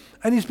 Amen?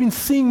 And he's been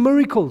seeing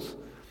miracles.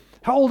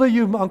 How old are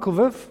you, Uncle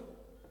Viv?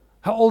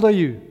 How old are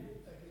you?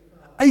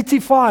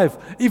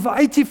 85. If an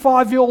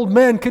 85-year-old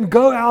man can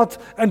go out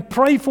and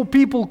pray for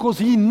people because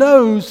he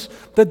knows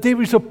that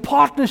there is a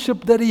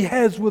partnership that he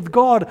has with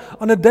God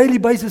on a daily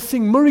basis,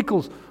 seeing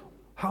miracles,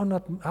 how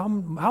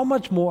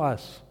much more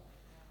us?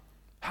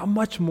 How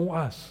much more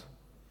us?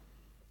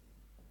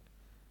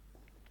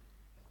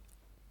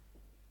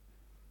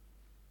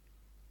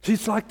 See,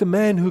 it's like the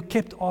man who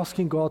kept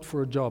asking God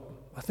for a job.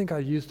 I think I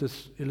used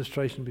this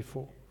illustration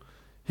before.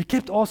 He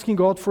kept asking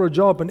God for a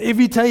job, and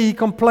every day he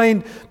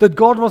complained that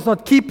God was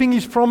not keeping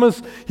his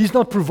promise, he's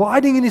not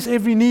providing in his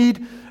every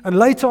need. And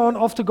later on,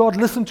 after God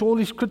listened to all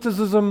his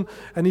criticism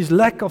and his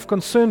lack of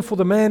concern for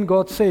the man,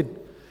 God said,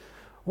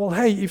 well,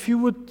 hey, if you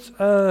would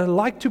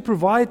like to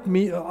provide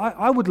me,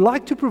 I would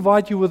like to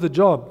provide you with a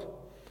job,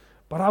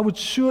 but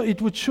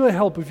it would sure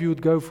help if you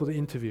would go for the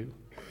interview.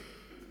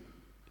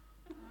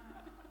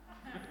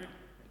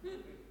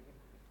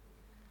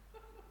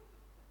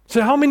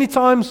 So how many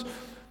times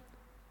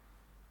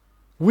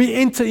we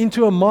enter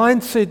into a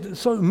mindset,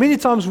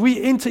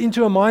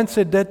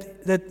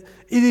 that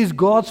it is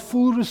God's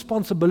full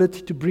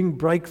responsibility to bring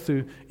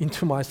breakthrough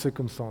into my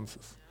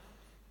circumstances.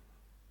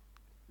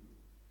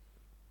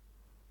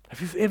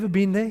 Have you ever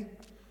been there?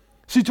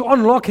 See, to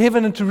unlock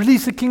heaven and to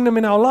release the kingdom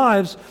in our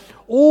lives,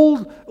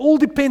 all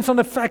depends on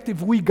the fact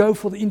if we go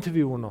for the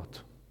interview or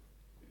not.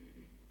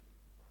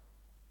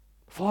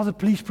 Father,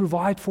 please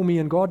provide for me.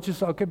 And God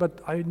just, okay,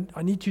 but I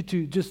need you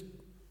to just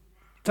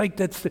take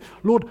that step.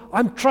 Lord,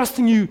 I'm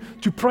trusting you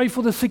to pray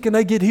for the sick and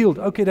they get healed.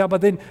 Okay, now,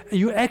 but then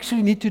you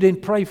actually need to then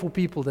pray for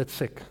people that's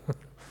sick.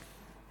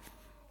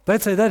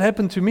 That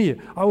happened to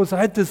me. I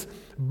had this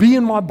bee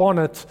in my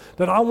bonnet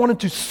that I wanted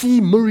to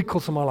see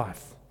miracles in my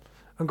life.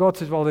 And God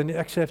says, well, then you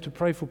actually have to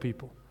pray for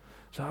people.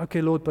 So,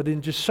 okay, Lord, but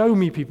then just show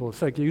me people.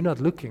 It's like, you're not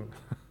looking.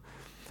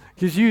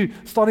 Because you're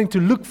starting to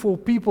look for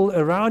people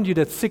around you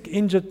that's sick,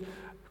 injured,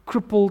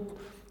 crippled,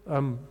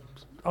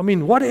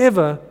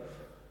 whatever,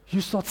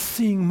 you start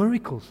seeing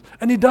miracles.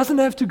 And it doesn't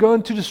have to go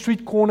into the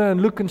street corner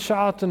and look and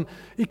shout, and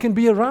it can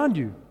be around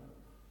you.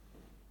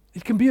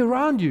 It can be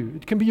around you.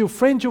 It can be your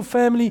friends, your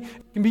family,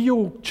 it can be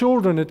your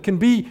children, it can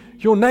be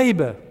your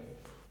neighbor.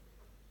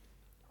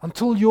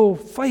 Until your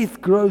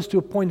faith grows to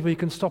a point where you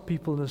can stop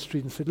people in the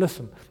street and say,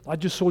 listen, I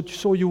just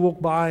saw you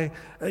walk by.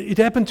 It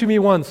happened to me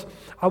once.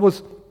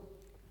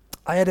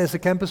 I had as a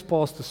campus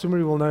pastor,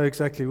 Sumari will know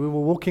exactly, we were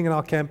walking in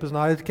our campus, and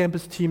I had a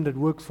campus team that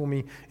worked for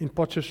me in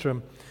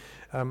Potchefstroom,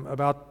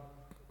 about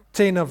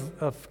 10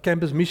 of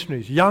campus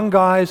missionaries, young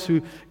guys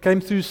who came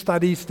through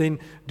studies, then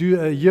do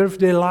a year of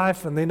their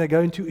life, and then they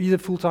go into either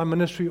full-time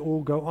ministry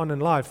or go on in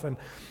life. And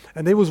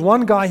there was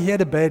one guy, he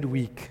had a bad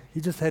week.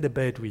 He just had a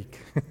bad week.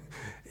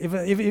 If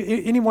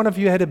any one of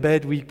you had a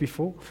bad week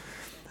before,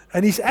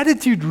 and his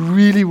attitude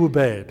really was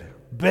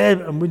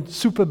bad,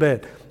 super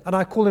bad. And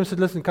I called him and said,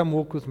 listen, come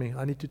walk with me.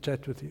 I need to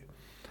chat with you.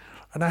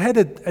 And I had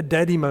a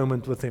daddy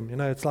moment with him.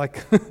 It's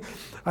like,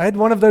 I had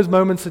one of those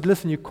moments that,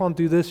 listen, you can't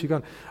do this.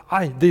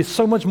 There's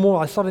so much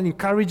more. I started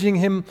encouraging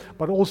him,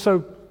 but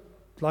also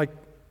like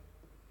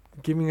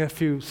giving a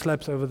few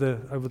slaps over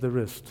the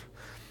wrist.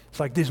 It's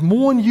like, there's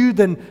more in you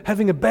than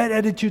having a bad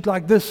attitude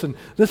like this. And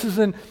this is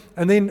and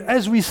then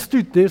as we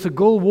stood, there's a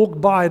girl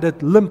walked by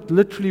that limped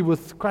literally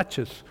with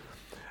crutches.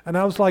 And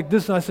I was like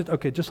this, and I said,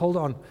 okay, just hold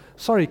on.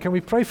 Sorry, can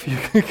we pray for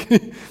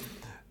you?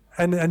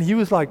 and he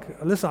was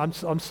like, listen,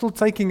 I'm still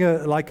taking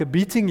a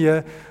beating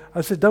here.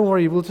 I said, don't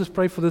worry, we'll just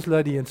pray for this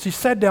lady. And she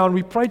sat down,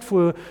 we prayed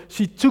for her.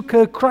 She took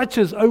her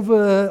crutches over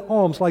her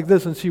arms like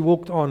this, and she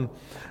walked on.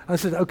 I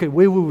said, okay,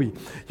 where were we?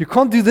 You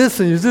can't do this,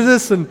 and you do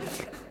this, and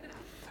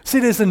see,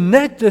 there's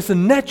a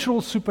natural,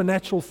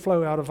 supernatural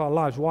flow out of our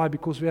lives. Why?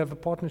 Because we have a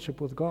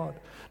partnership with God.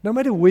 No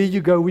matter where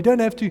you go, we don't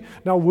have to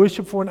now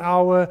worship for an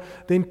hour,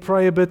 then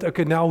pray a bit.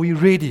 Okay, now we're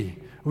ready.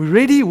 We're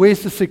ready?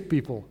 Where's the sick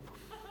people?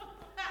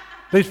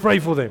 Let's pray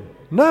for them.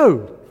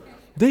 No.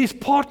 There's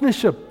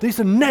partnership. There's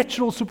a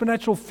natural,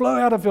 supernatural flow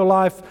out of your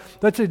life.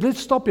 That's it.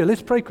 Let's stop here.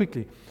 Let's pray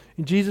quickly.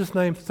 In Jesus'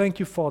 name, thank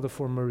you, Father,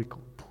 for a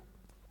miracle.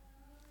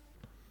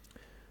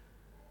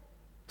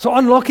 So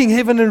unlocking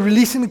heaven and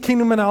releasing the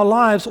kingdom in our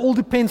lives all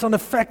depends on the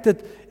fact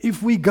that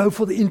if we go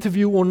for the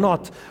interview or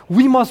not.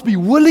 We must be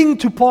willing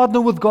to partner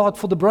with God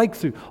for the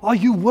breakthrough. Are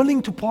you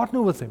willing to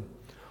partner with Him?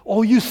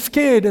 Or are you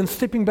scared and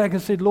stepping back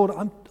and said, Lord,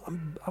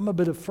 I'm a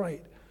bit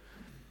afraid.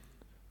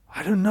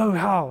 I don't know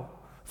how.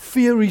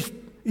 Fear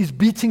is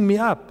beating me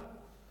up.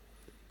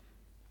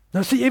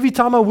 Now see, every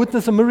time I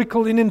witness a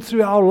miracle in and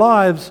through our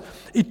lives,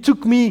 it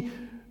took me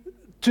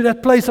to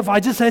that place of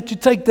I just had to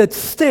take that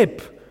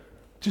step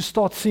to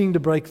start seeing the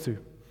breakthrough.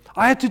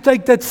 I had to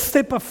take that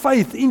step of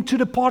faith into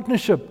the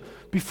partnership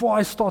before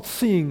I start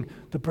seeing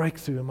the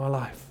breakthrough in my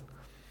life.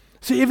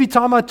 See, every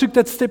time I took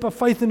that step of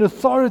faith in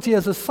authority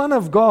as a son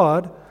of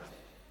God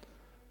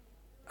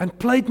and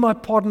played my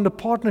part in the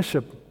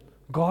partnership,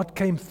 God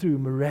came through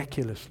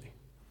miraculously.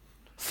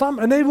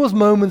 And there was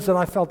moments that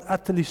I felt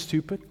utterly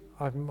stupid.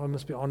 I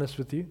must be honest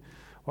with you.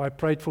 I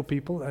prayed for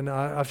people, and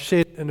I've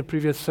shared in the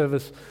previous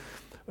service,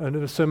 in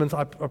the sermons,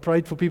 I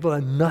prayed for people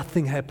and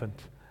nothing happened.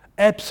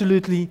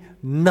 Absolutely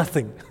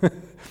nothing.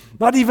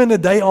 Not even a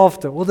day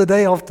after, or the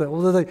day after,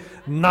 or the day,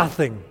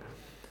 nothing.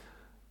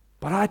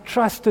 But I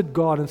trusted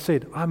God and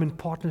said, I'm in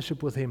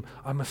partnership with Him.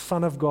 I'm a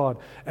son of God.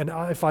 And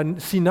if I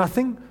see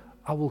nothing,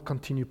 I will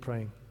continue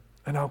praying.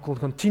 And I will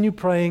continue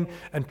praying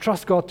and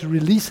trust God to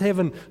release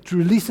heaven, to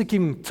release the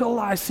kingdom, till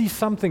I see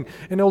something.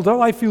 And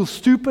although I feel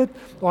stupid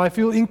or I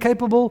feel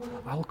incapable,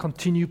 I will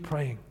continue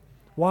praying.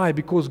 Why?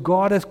 Because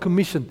God has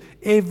commissioned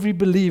every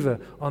believer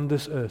on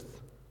this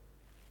earth.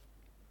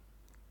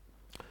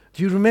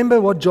 Do you remember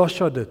what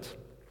Joshua did?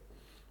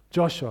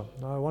 Joshua.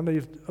 Now I wonder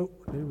if,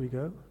 there we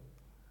go.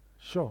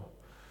 Sure.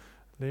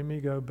 Let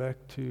me go back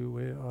to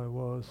where I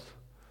was.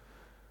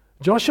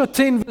 Joshua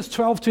 10, verse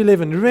 12 to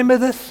 11. Remember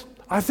this?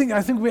 I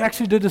think we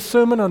actually did a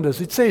sermon on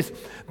this. It says,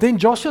 Then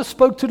Joshua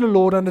spoke to the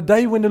Lord on the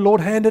day when the Lord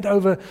handed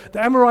over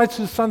the Amorites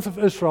to the sons of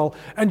Israel.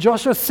 And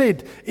Joshua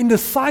said, in the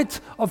sight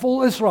of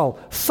all Israel,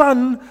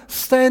 sun,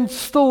 stand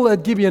still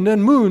at Gibeon,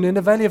 and moon in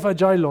the valley of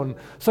Ajalon.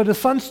 So the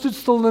sun stood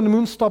still and the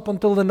moon stopped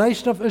until the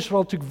nation of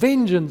Israel took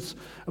vengeance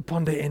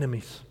upon their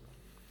enemies.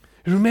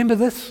 You remember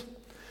this?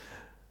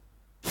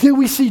 Here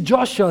we see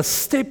Joshua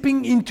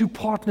stepping into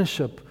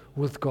partnership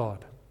with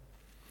God.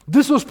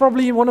 This was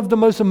probably one of the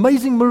most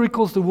amazing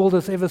miracles the world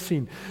has ever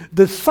seen.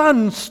 The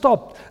sun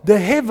stopped, the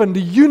heaven,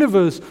 the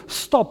universe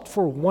stopped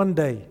for one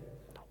day,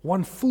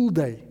 one full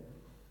day.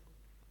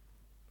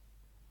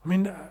 I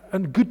mean,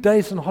 and good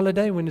days on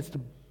holiday when it's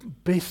the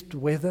best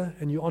weather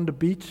and you're on the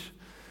beach.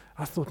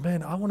 I thought,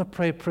 man, I want to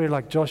pray a prayer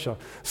like Joshua.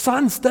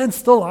 Sun, stand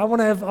still. I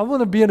want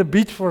to be on the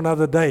beach for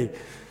another day.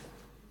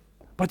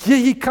 But here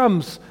he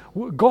comes.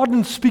 God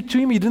didn't speak to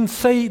him. He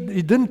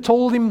didn't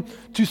tell him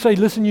to say,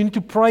 listen, you need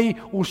to pray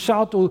or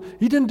shout, or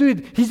he didn't do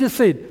it. He just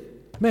said,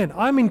 man,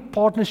 I'm in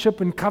partnership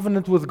and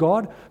covenant with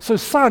God. So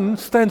sun,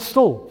 stand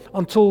still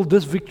until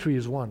this victory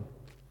is won.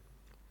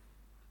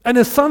 And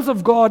as sons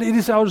of God, it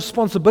is our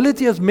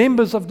responsibility as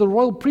members of the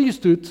royal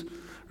priesthood.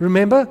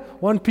 Remember,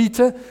 1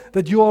 Peter,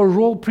 that you are a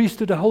royal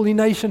priesthood, a holy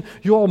nation.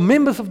 You are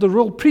members of the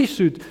royal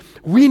priesthood.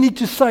 We need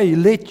to say,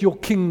 let your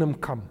kingdom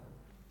come.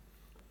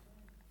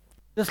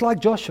 Just like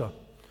Joshua.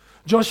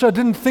 Joshua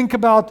didn't think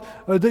about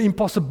the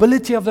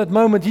impossibility of that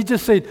moment. He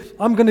just said,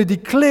 I'm going to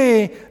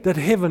declare that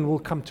heaven will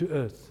come to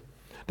earth.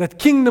 That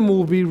kingdom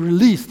will be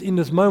released in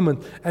this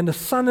moment. And the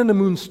sun and the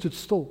moon stood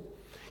still.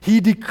 He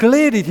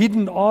declared it. He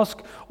didn't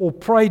ask or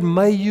prayed,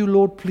 may you,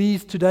 Lord,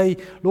 please today.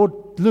 Lord,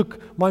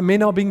 look, my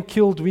men are being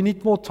killed. We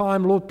need more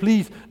time. Lord,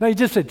 please. No, he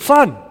just said,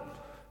 sun,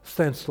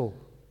 stand still.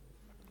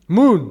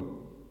 Moon,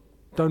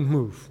 don't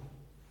move.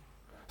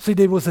 See,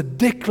 there was a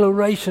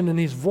declaration in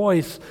his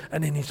voice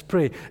and in his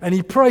prayer. And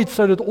he prayed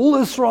so that all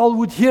Israel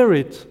would hear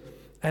it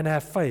and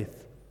have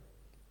faith.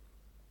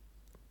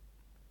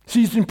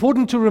 See, it's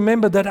important to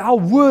remember that our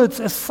words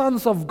as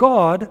sons of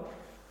God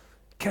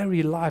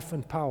carry life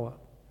and power.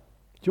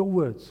 Your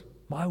words,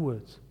 my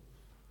words.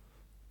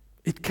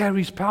 It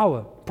carries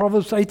power.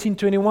 Proverbs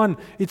 18:21,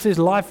 it says,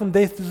 life and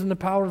death is in the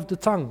power of the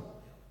tongue.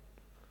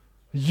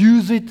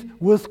 Use it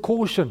with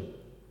caution.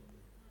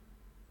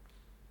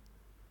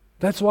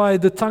 That's why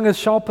the tongue is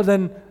sharper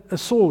than a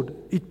sword.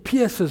 It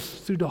pierces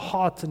through the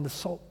heart and the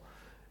soul.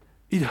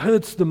 It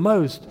hurts the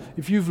most.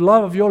 If your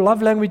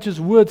love language is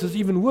words, it's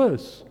even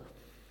worse.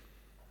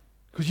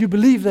 Because you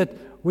believe that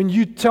when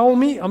you tell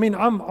me,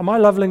 my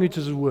love language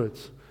is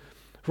words.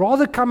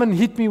 Rather come and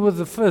hit me with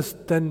the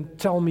fist than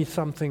tell me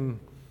something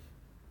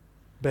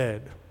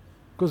bad.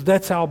 Because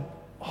that's how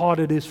hard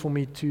it is for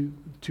me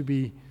to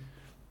be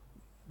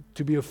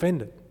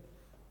offended.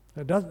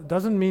 It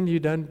doesn't mean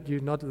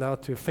you're not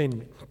allowed to offend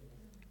me.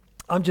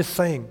 I'm just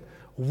saying,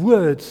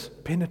 words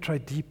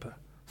penetrate deeper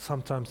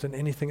sometimes than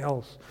anything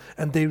else.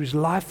 And there is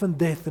life and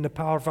death in the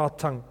power of our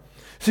tongue.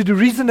 See, the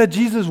reason that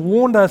Jesus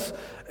warned us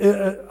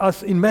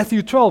in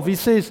Matthew 12, he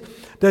says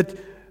that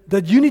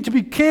you need to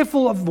be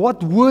careful of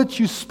what words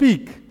you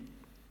speak,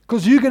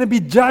 because you're going to be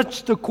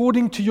judged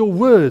according to your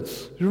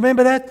words. You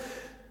remember that?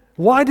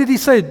 Why did he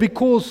say it?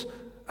 Because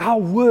our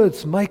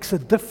words makes a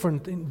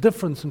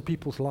difference in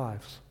people's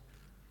lives.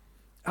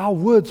 Our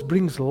words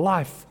brings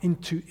life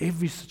into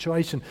every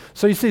situation.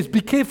 So he says,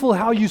 be careful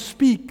how you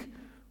speak,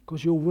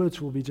 because your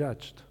words will be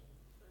judged.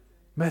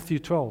 Matthew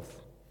 12.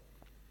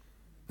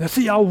 Now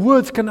see, our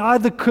words can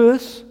either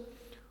curse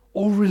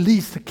or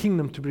release the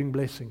kingdom to bring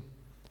blessing.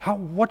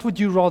 What would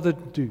you rather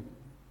do?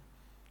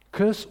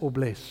 Curse or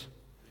bless?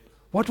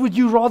 What would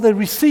you rather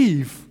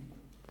receive?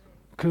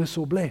 Curse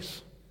or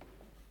bless?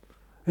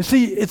 You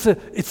see, it's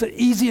as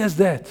easy as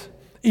that.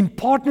 In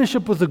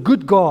partnership with a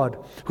good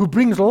God who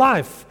brings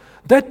life,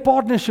 that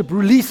partnership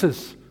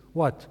releases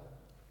what?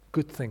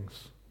 Good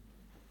things.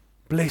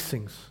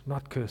 Blessings,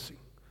 not cursing.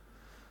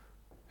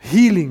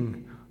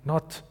 Healing,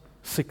 not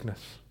sickness.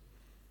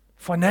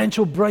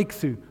 Financial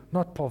breakthrough,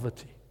 not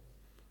poverty.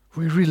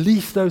 We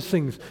release those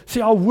things.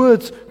 See, our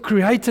words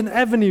create an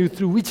avenue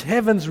through which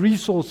heaven's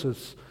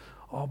resources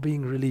are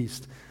being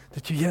released.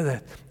 Did you hear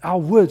that? Our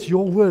words,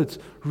 your words,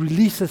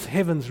 releases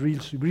heaven's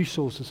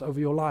resources over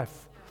your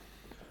life.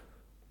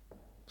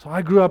 So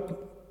I grew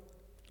up,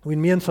 when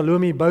me and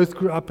Salome both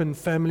grew up in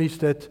families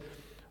that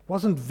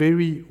wasn't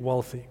very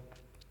wealthy.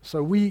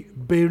 So we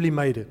barely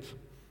made it.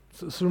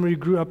 So we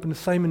grew up in the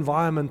same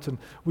environment, and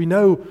we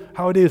know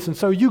how it is. And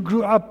so you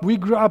grew up, we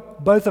grew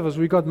up, both of us.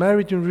 We got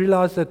married and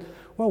realized that,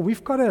 well,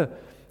 we've got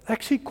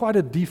actually quite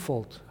a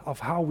default of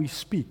how we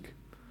speak.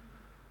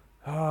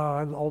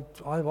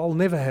 I'll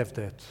never have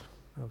that.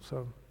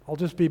 So I'll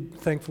just be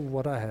thankful for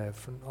what I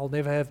have, and I'll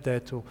never have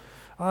that. Or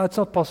it's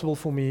not possible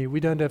for me. We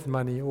don't have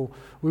money. Or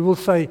we will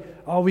say,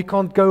 we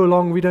can't go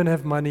along. We don't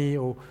have money.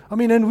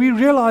 And we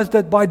realized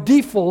that by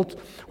default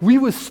we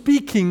were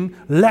speaking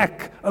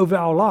lack over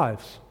our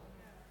lives.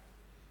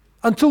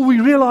 Until we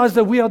realize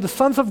that we are the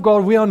sons of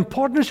God, we are in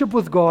partnership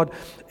with God.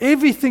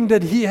 Everything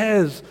that He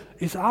has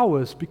is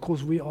ours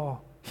because we are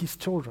His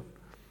children.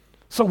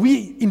 So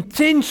we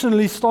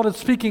intentionally started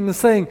speaking and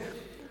saying,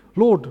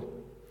 Lord,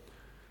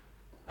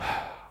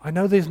 I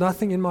know there's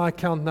nothing in my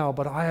account now,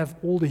 but I have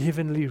all the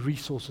heavenly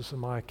resources in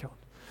my account.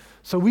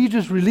 So we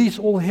just release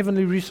all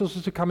heavenly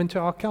resources to come into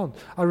our account.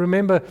 I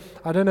remember,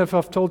 I don't know if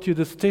I've told you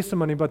this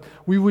testimony, but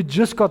we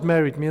just got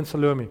married, me and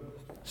Salome.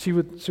 She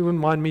wouldn't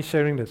mind me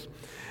sharing this.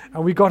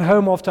 And we got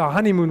home after our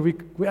honeymoon.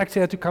 We actually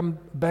had to come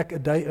back a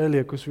day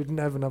earlier because we didn't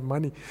have enough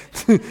money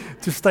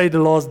to stay the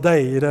last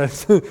day.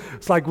 So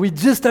it's like we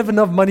just have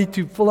enough money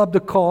to fill up the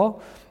car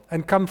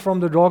and come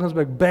from the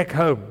Drakensberg back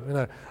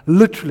home,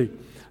 literally.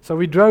 So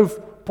we drove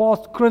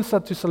past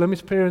Kroonstad to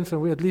Salome's parents,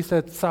 and we at least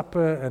had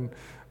supper and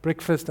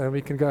breakfast, and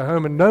we can go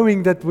home. And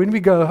knowing that when we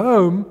go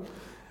home,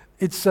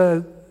 it's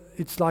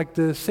like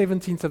the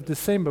 17th of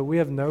December. We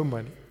have no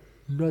money,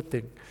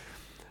 nothing.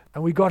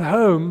 And we got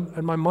home,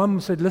 and my mom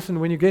said, listen,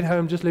 when you get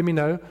home, just let me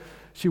know.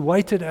 She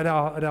waited at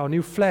our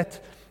new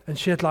flat, and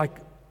she had I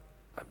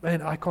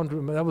can't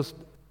remember, that was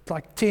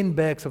like 10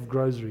 bags of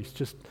groceries,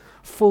 just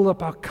filled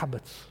up our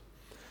cupboards.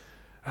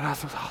 And I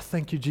thought,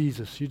 thank you,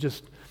 Jesus. You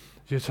just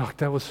like,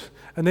 that was,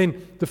 and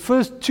then the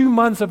first 2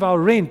 months of our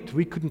rent,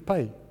 we couldn't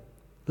pay.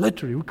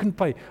 Literally, we couldn't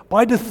pay.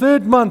 By the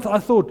third month, I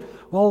thought,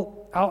 well,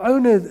 our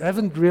owner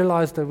haven't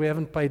realized that we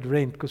haven't paid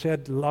rent because he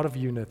had a lot of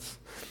units,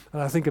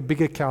 and I think a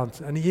big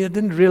account. And he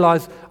didn't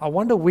realize, I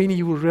wonder when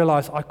he will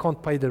realize I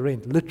can't pay the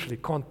rent. Literally,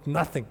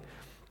 nothing.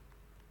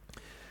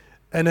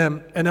 And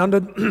on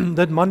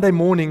that Monday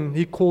morning,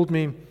 he called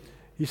me.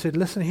 He said,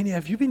 listen, Henny,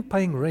 have you been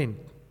paying rent?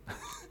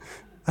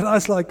 And I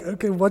was like,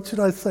 okay, what should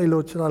I say,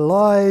 Lord? Should I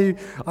lie?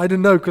 I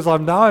don't know, because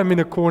I'm in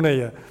a corner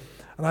here.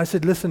 And I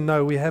said, listen,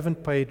 no, we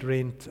haven't paid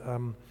rent,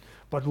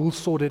 but we'll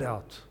sort it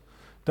out.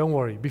 Don't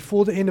worry.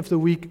 Before the end of the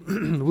week,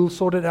 we'll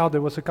sort it out.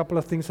 There was a couple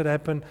of things that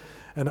happened,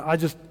 and I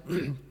just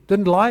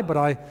didn't lie, but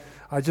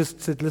I just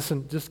said,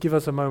 listen, just give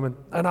us a moment.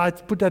 And I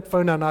put that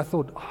phone down, and I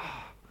thought,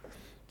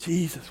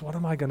 Jesus, what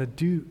am I going to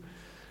do?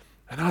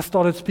 And I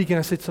started speaking.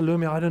 I said,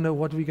 Salome, I don't know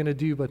what we're going to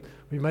do, but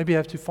we maybe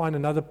have to find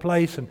another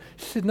place. And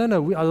she said,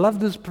 no, I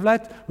love this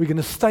flat. We're going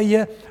to stay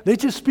here.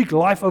 Let's just speak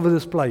life over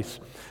this place.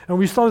 And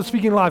we started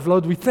speaking life.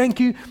 Lord, we thank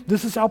you.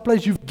 This is our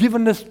place. You've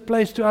given this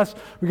place to us.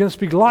 We're going to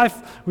speak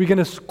life. We're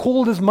going to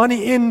call this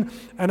money in.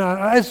 And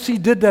as she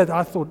did that,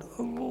 I thought,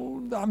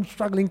 I'm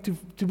struggling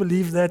to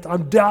believe that.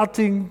 I'm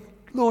doubting.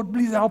 Lord,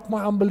 please help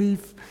my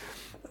unbelief.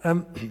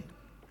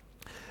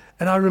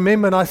 And I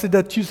remember, and I said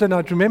that Tuesday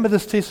night, remember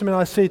this testimony,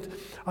 I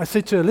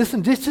said to her,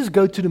 listen, let's just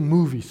go to the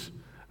movies.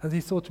 And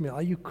he thought to me,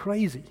 are you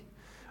crazy?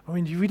 I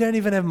mean, we don't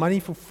even have money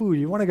for food.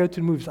 You want to go to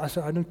the movies? I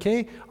said, I don't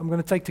care. I'm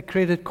going to take the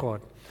credit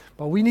card.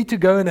 But we need to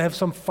go and have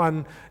some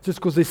fun just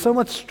because there's so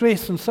much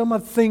stress and so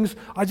much things.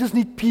 I just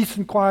need peace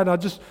and quiet. I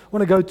just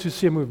want to go to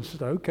see a movie. I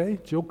said, okay,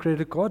 it's your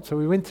credit card. So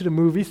we went to the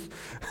movies.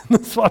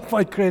 Swiped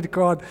my credit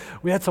card.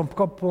 We had some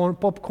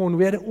popcorn.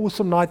 We had an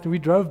awesome night, and we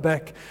drove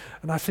back.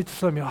 And I said to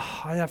Salome,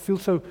 I feel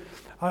so...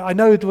 I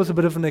know it was a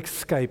bit of an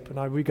escape,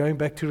 and we're going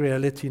back to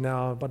reality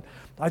now, but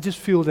I just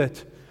feel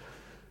that,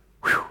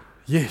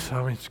 yes,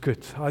 it's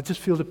good. I just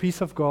feel the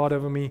peace of God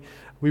over me.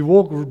 We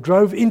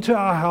drove into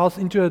our house,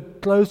 into a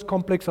closed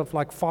complex of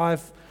like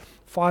five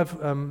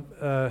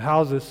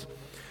houses,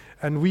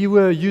 and we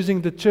were using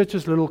the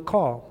church's little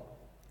car,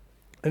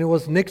 and it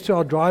was next to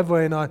our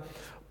driveway, and I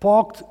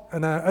parked,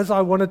 and as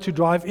I wanted to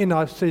drive in,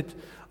 I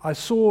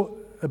saw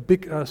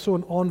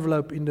an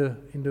envelope in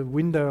the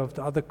window of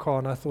the other car,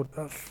 and I thought,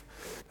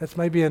 that's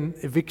maybe an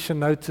eviction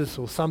notice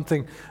or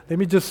something. Let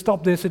me just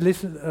stop there.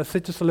 I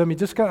said to Salome,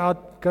 just go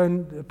out, go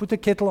and put the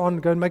kettle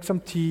on, go and make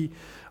some tea.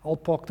 I'll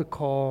park the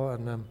car.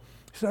 And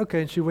she said,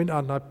 okay. And she went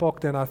out, and I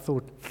parked there, and I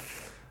thought,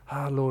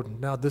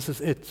 Lord, now this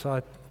is it. So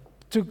I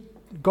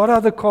got out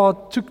of the car,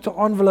 took the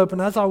envelope,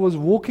 and as I was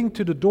walking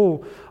to the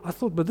door, I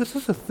thought, but this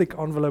is a thick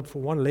envelope for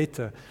one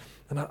letter.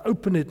 And I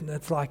opened it, and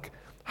it's like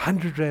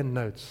 100 Rand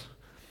notes.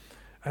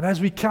 And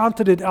as we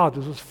counted it out,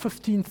 it was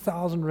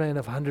 15,000 Rand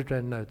of 100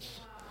 Rand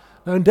notes.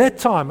 Now, in that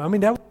time,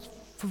 that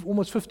was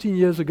almost 15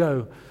 years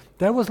ago,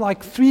 that was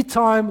like 4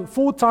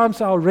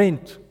 times our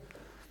rent,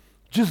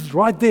 just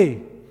right there.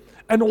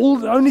 And the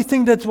only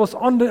thing that was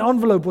on the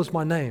envelope was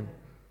my name.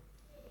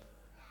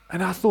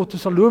 And I thought,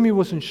 Salome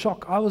was in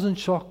shock. I was in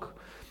shock.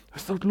 I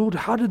thought, Lord,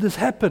 how did this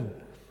happen?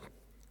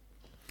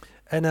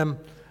 And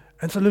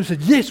Salome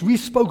said, yes, we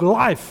spoke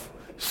life.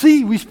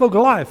 See, we spoke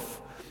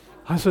life.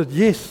 I said,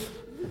 yes.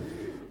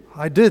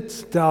 I did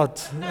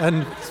doubt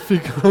and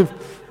speak.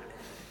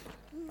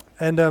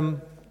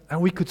 And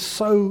we could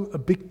sow a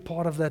big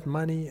part of that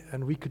money,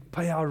 and we could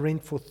pay our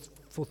rent for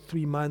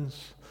 3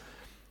 months.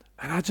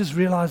 And I just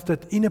realized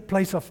that in a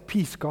place of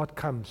peace, God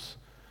comes,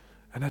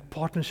 and that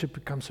partnership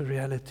becomes a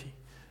reality,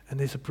 and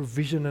there's a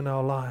provision in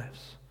our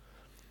lives.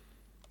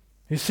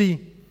 You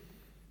see,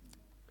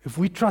 if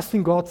we trust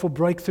in God for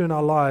breakthrough in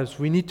our lives,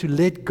 we need to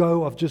let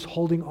go of just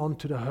holding on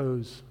to the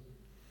hose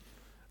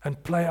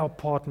and play our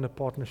part in the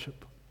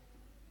partnership.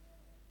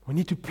 We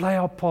need to play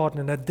our part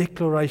in that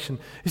declaration.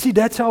 You see,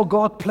 that's how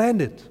God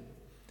planned it.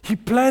 He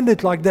planned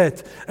it like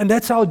that. And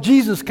that's how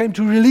Jesus came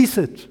to release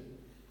it.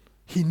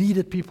 He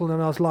needed people in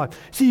our life.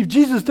 See, if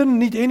Jesus didn't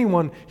need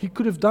anyone, He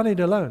could have done it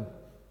alone.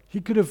 He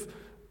could have,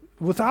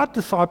 without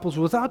disciples,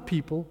 without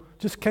people,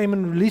 just came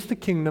and released the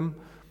kingdom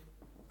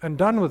and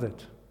done with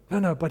it.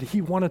 No, but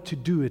He wanted to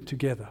do it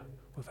together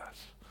with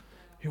us.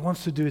 He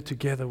wants to do it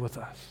together with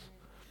us.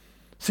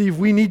 See, if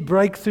we need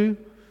breakthrough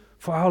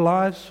for our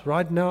lives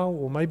right now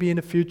or maybe in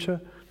the future,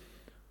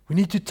 we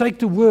need to take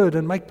the word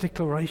and make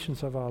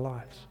declarations of our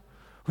lives.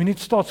 We need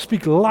to start to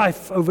speak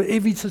life over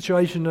every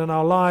situation in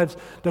our lives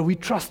that we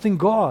trust in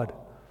God.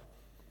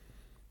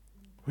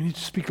 We need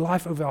to speak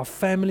life over our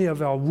family,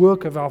 over our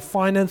work, over our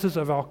finances,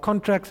 over our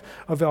contracts,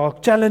 over our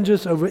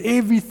challenges, over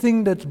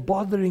everything that's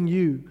bothering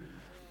you.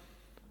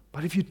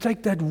 But if you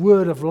take that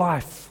word of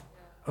life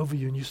over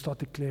you and you start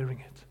declaring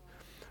it,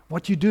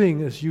 what you're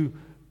doing is you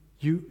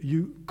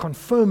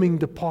confirming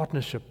the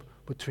partnership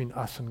between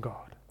us and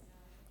God.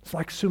 It's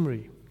like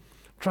Sumri,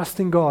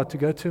 trusting God to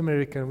go to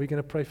America, and we're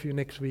going to pray for you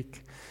next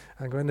week.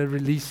 I'm going to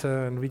release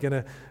her, and we're going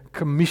to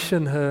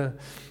commission her,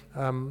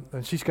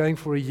 and she's going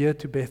for a year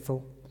to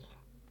Bethel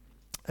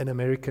in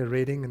America,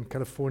 Redding in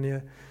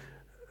California,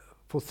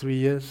 for 3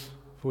 years.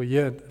 For a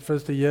year,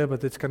 first a year,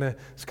 but it's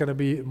gonna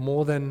be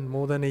more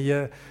than a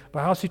year.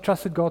 But how she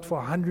trusted God for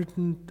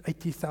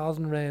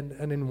 180,000 rand,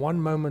 and in one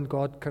moment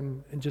God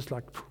can and just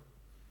like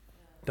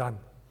done,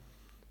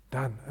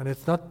 and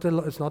it's not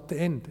the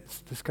end.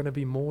 It's just going to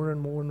be more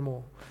and more and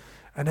more,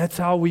 and that's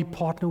how we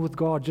partner with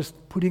God. Just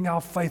putting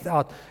our faith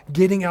out,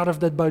 getting out of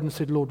that boat, and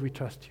said, Lord, we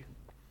trust you.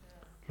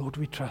 Lord,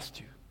 we trust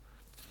you.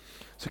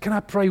 So can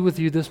I pray with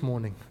you this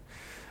morning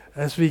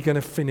as we're going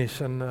to finish?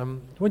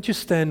 And won't you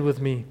stand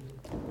with me?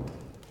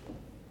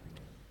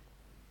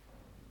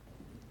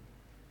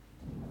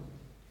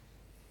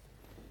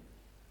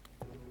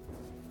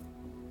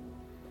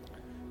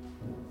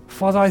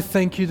 Father, I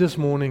thank you this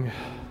morning.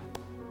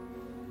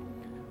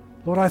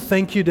 Lord, I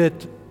thank you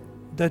that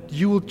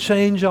you will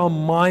change our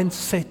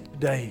mindset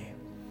today.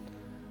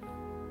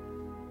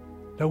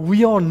 That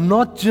we are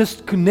not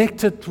just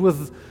connected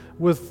with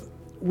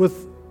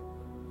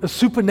a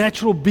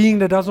supernatural being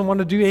that doesn't want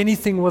to do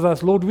anything with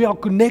us. Lord, we are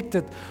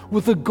connected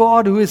with a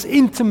God who is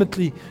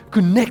intimately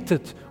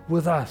connected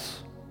with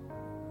us.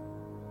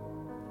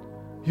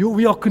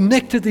 We are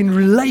connected in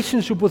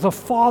relationship with a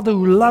Father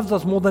who loves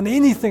us more than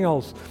anything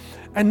else.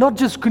 And not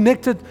just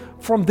connected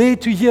from there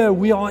to here,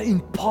 we are in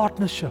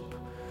partnership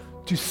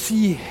to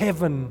see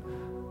heaven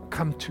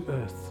come to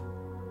earth.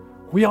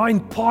 We are in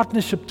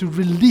partnership to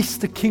release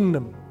the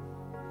kingdom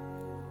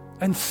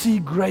and see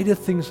greater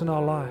things in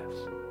our lives.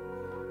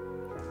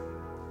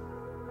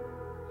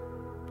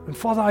 And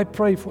Father, I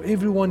pray for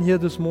everyone here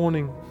this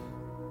morning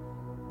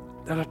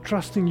that are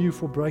trusting you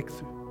for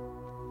breakthrough.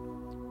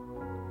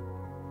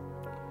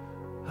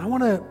 I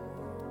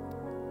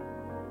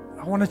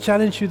want to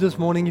challenge you this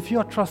morning. If you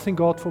are trusting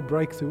God for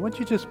breakthrough, why don't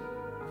you just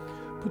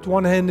put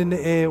one hand in the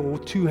air or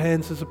two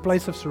hands as a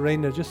place of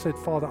surrender. Just say,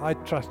 Father, I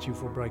trust you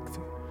for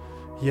breakthrough.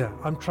 Yeah,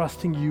 I'm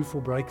trusting you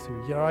for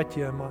breakthrough. Yeah, right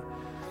here.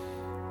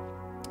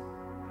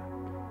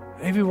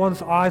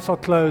 Everyone's eyes are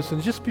closed,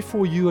 and just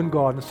before you and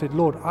God, and said,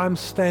 Lord, I'm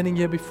standing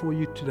here before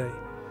you today.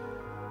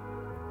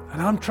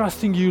 And I'm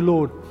trusting you,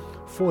 Lord,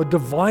 for a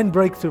divine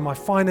breakthrough, my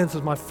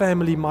finances, my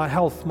family, my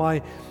health,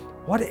 my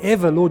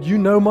whatever. Lord, you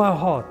know my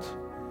heart.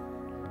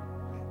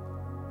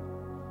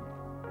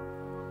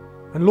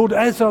 And Lord,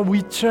 as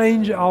we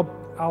change our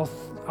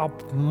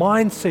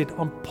mindset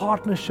on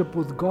partnership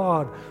with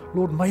God,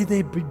 Lord, may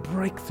there be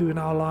breakthrough in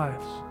our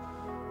lives.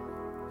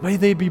 May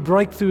there be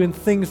breakthrough in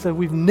things that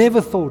we've never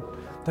thought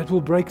that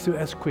will break through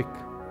as quick.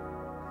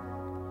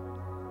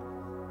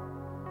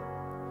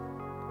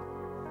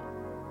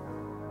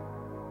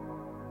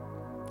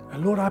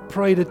 And Lord, I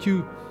pray that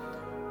you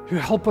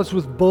help us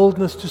with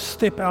boldness to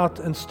step out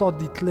and start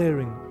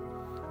declaring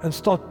and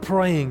start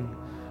praying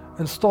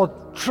and start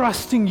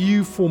trusting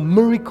you for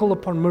miracle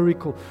upon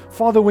miracle.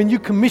 Father, when you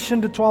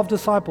commissioned the 12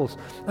 disciples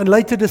and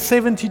later the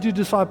 72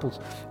 disciples,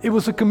 it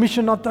was a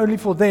commission not only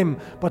for them,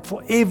 but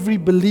for every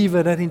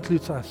believer, that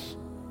includes us,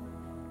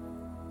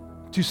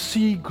 to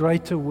see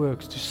greater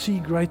works, to see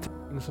greater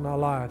things in our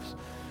lives,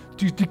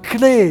 to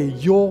declare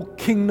your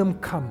kingdom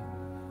come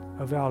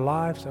of our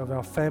lives, of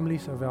our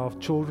families, of our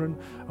children,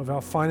 of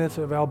our finances,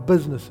 of our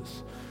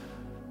businesses,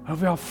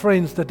 of our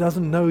friends that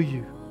doesn't know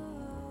you,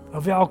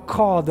 of our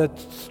car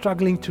that's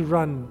struggling to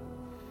run,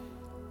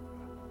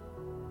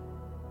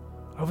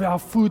 of our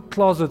food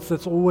closets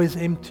that's always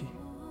empty.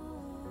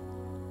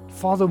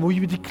 Father, we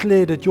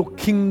declare that your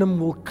kingdom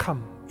will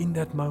come in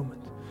that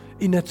moment,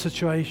 in that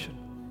situation.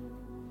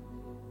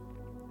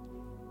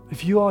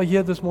 If you are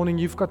here this morning,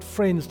 you've got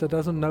friends that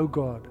doesn't know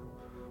God,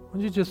 why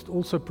don't you just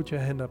also put your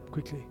hand up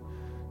quickly,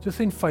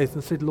 just in faith,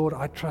 and say, Lord,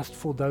 I trust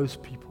for those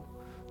people,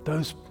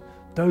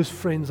 those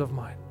friends of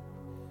mine.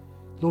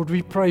 Lord,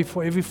 we pray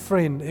for every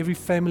friend, every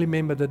family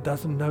member that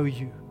doesn't know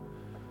you.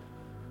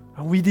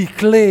 And we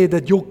declare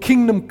that your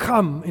kingdom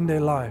come in their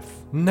life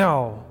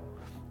now,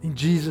 in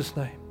Jesus'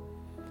 name.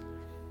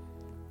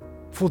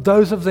 For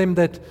those of them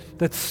that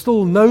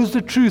still knows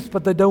the truth,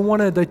 but they don't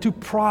want to, they're too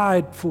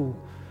prideful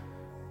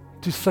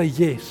to say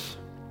yes.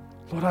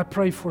 Lord, I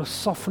pray for a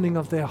softening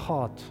of their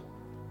heart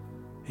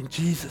in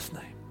Jesus'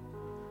 name.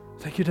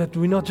 Thank you that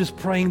we're not just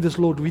praying this,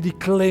 Lord, we're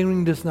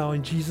declaring this now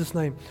in Jesus'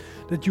 name,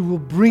 that you will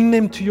bring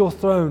them to your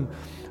throne,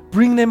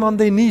 bring them on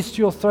their knees to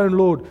your throne,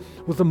 Lord,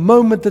 with the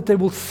moment that they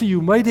will see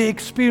you. May they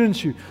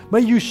experience you.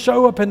 May you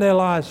show up in their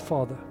lives,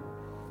 Father.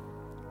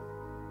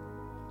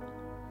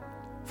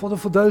 Father,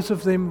 for those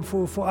of them,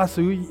 for us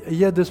who are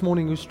here this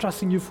morning, who's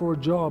trusting you for a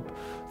job,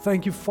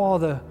 thank you,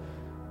 Father,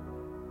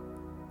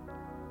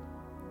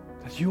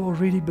 that you're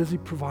already busy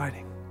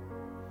providing,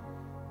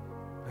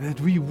 and that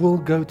we will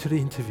go to the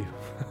interview.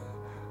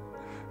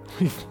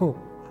 We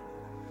will,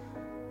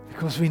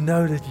 because we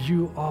know that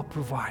you are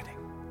providing.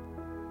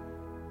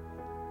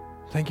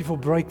 Thank you for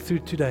breakthrough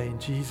today in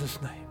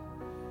Jesus' name,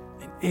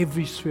 in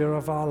every sphere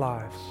of our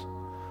lives.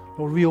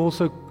 Lord, we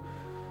also,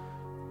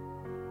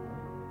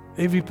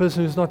 every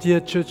person who's not here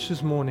at church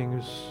this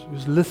morning,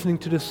 who's listening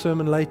to this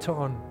sermon later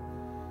on,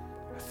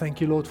 I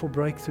thank you, Lord, for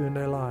breakthrough in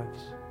their lives,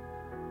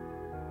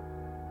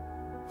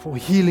 for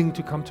healing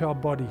to come to our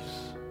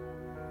bodies.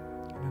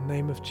 In the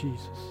name of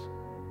Jesus.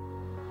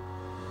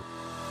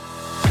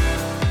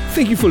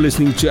 Thank you for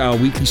listening to our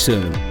weekly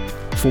sermon.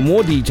 For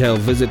more detail,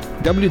 visit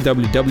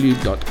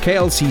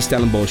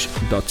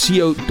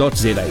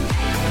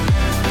www.klcstellenbosch.co.za.